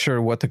really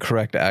sure what the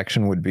correct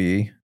action would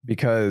be,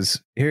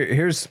 because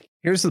here's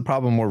the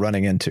problem we're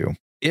running into.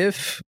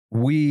 If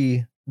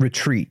we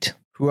retreat,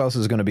 who else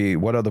is going to be,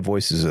 what other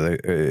voices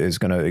is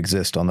going to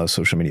exist on those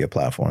social media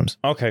platforms?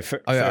 Okay.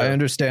 I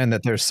understand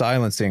that they're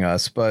silencing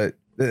us, but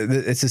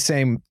it's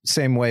the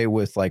same way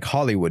with like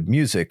Hollywood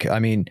music. I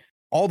mean,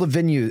 all the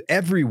venues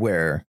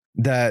everywhere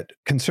that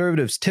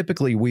conservatives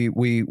typically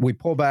we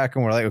pull back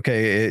and we're like,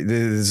 okay,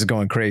 this is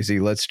going crazy,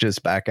 let's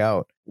just back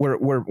out.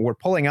 We're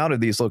pulling out of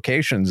these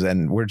locations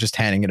and we're just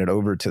handing it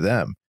over to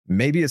them.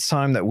 Maybe it's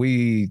time that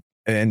we,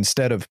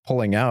 instead of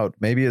pulling out,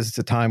 maybe it's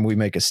the time we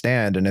make a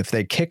stand. And if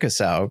they kick us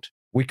out,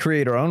 we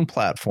create our own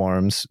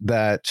platforms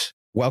that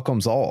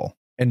welcomes all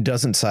and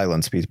doesn't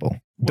silence people.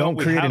 Well, don't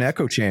create an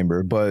echo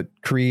chamber, but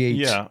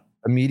create a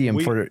medium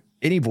for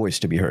any voice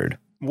to be heard.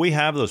 We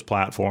have those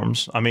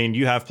platforms. I mean,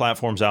 you have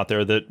platforms out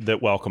there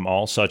that welcome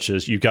all, such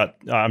as you've got,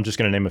 I'm just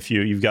going to name a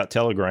few. You've got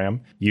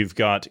Telegram, you've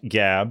got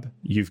Gab,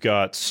 you've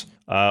got,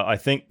 I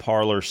think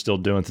Parler's still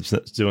doing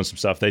some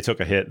stuff. They took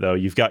a hit though.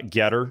 You've got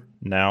Getter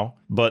now,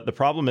 but the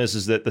problem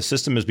is that the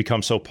system has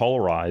become so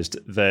polarized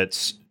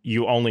that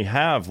you only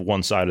have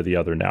one side or the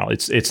other now.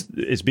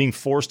 It's being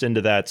forced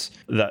into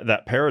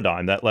that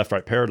paradigm, that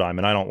left-right paradigm,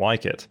 and I don't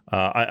like it.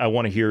 I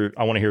want to hear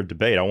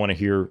debate. I want to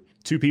hear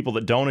two people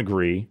that don't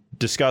agree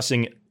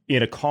discussing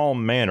in a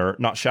calm manner,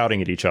 not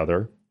shouting at each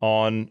other,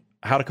 on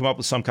how to come up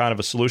with some kind of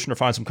a solution or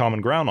find some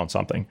common ground on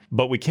something.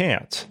 But we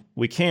can't.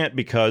 We can't,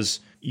 because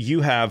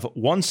you have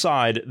one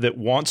side that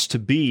wants to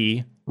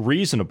be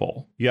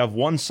reasonable. You have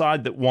one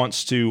side that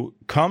wants to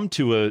come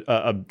to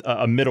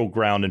a middle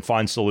ground and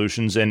find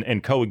solutions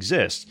and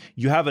coexist.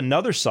 You have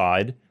another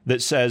side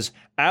that says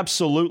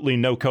absolutely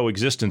no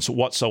coexistence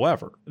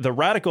whatsoever. The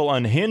radical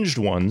unhinged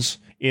ones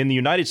in the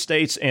United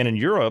States and in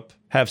Europe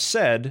have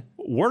said,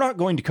 we're not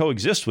going to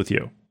coexist with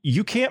you.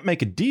 You can't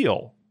make a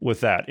deal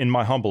with that, in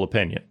my humble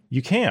opinion.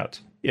 You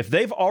can't. If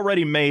they've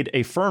already made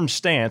a firm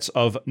stance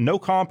of no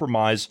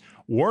compromise,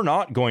 we're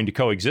not going to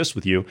coexist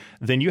with you,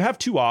 then you have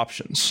two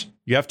options.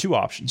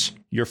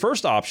 Your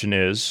first option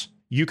is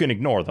you can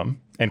ignore them.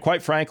 And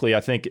quite frankly,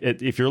 I think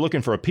if you're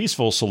looking for a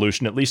peaceful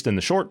solution, at least in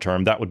the short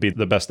term, that would be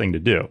the best thing to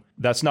do.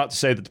 That's not to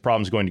say that the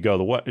problem is going to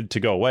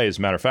go away. As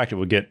a matter of fact, it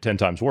would get 10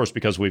 times worse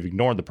because we've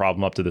ignored the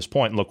problem up to this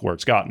point and look where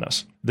it's gotten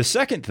us. The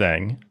second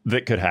thing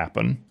that could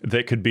happen,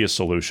 that could be a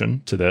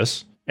solution to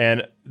this,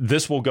 and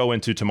this will go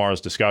into tomorrow's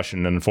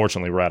discussion, and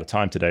unfortunately we're out of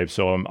time today,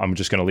 so I'm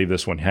just going to leave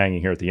this one hanging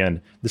here at the end.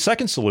 The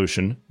second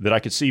solution that I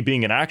could see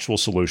being an actual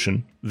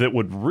solution that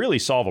would really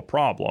solve a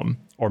problem,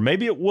 or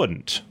maybe it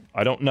wouldn't,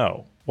 I don't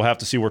know. We'll have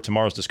to see where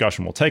tomorrow's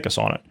discussion will take us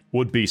on it,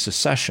 would be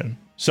secession.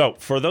 So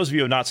for those of you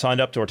who have not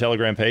signed up to our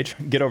Telegram page,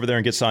 get over there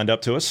and get signed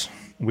up to us.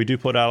 We do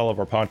put out all of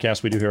our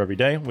podcasts we do here every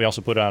day. We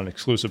also put out an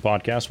exclusive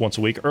podcast once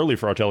a week early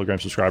for our Telegram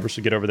subscribers.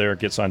 So get over there and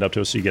get signed up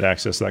to us so you get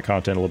access to that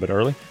content a little bit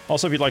early.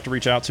 Also, if you'd like to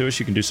reach out to us,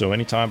 you can do so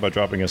anytime by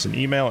dropping us an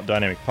email at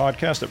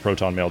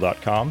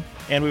dynamicpodcast@protonmail.com.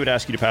 And we would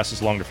ask you to pass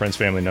this along to friends,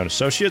 family, and known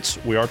associates.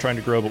 We are trying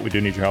to grow, but we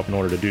do need your help in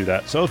order to do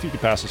that. So if you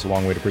could pass us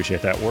along, we'd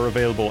appreciate that. We're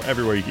available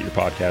everywhere you get your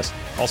podcast.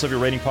 Also, if you're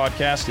rating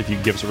podcast, if you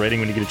could give us a rating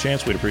when you get a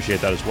chance, we'd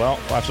appreciate that as well.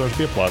 5 stars would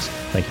be a plus.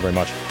 Thank you very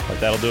much. But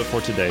that'll do it for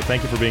today.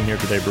 Thank you for being here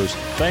today, Bruce.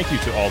 Thank you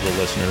to all the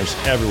listeners.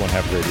 Everyone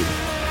have a great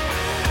evening.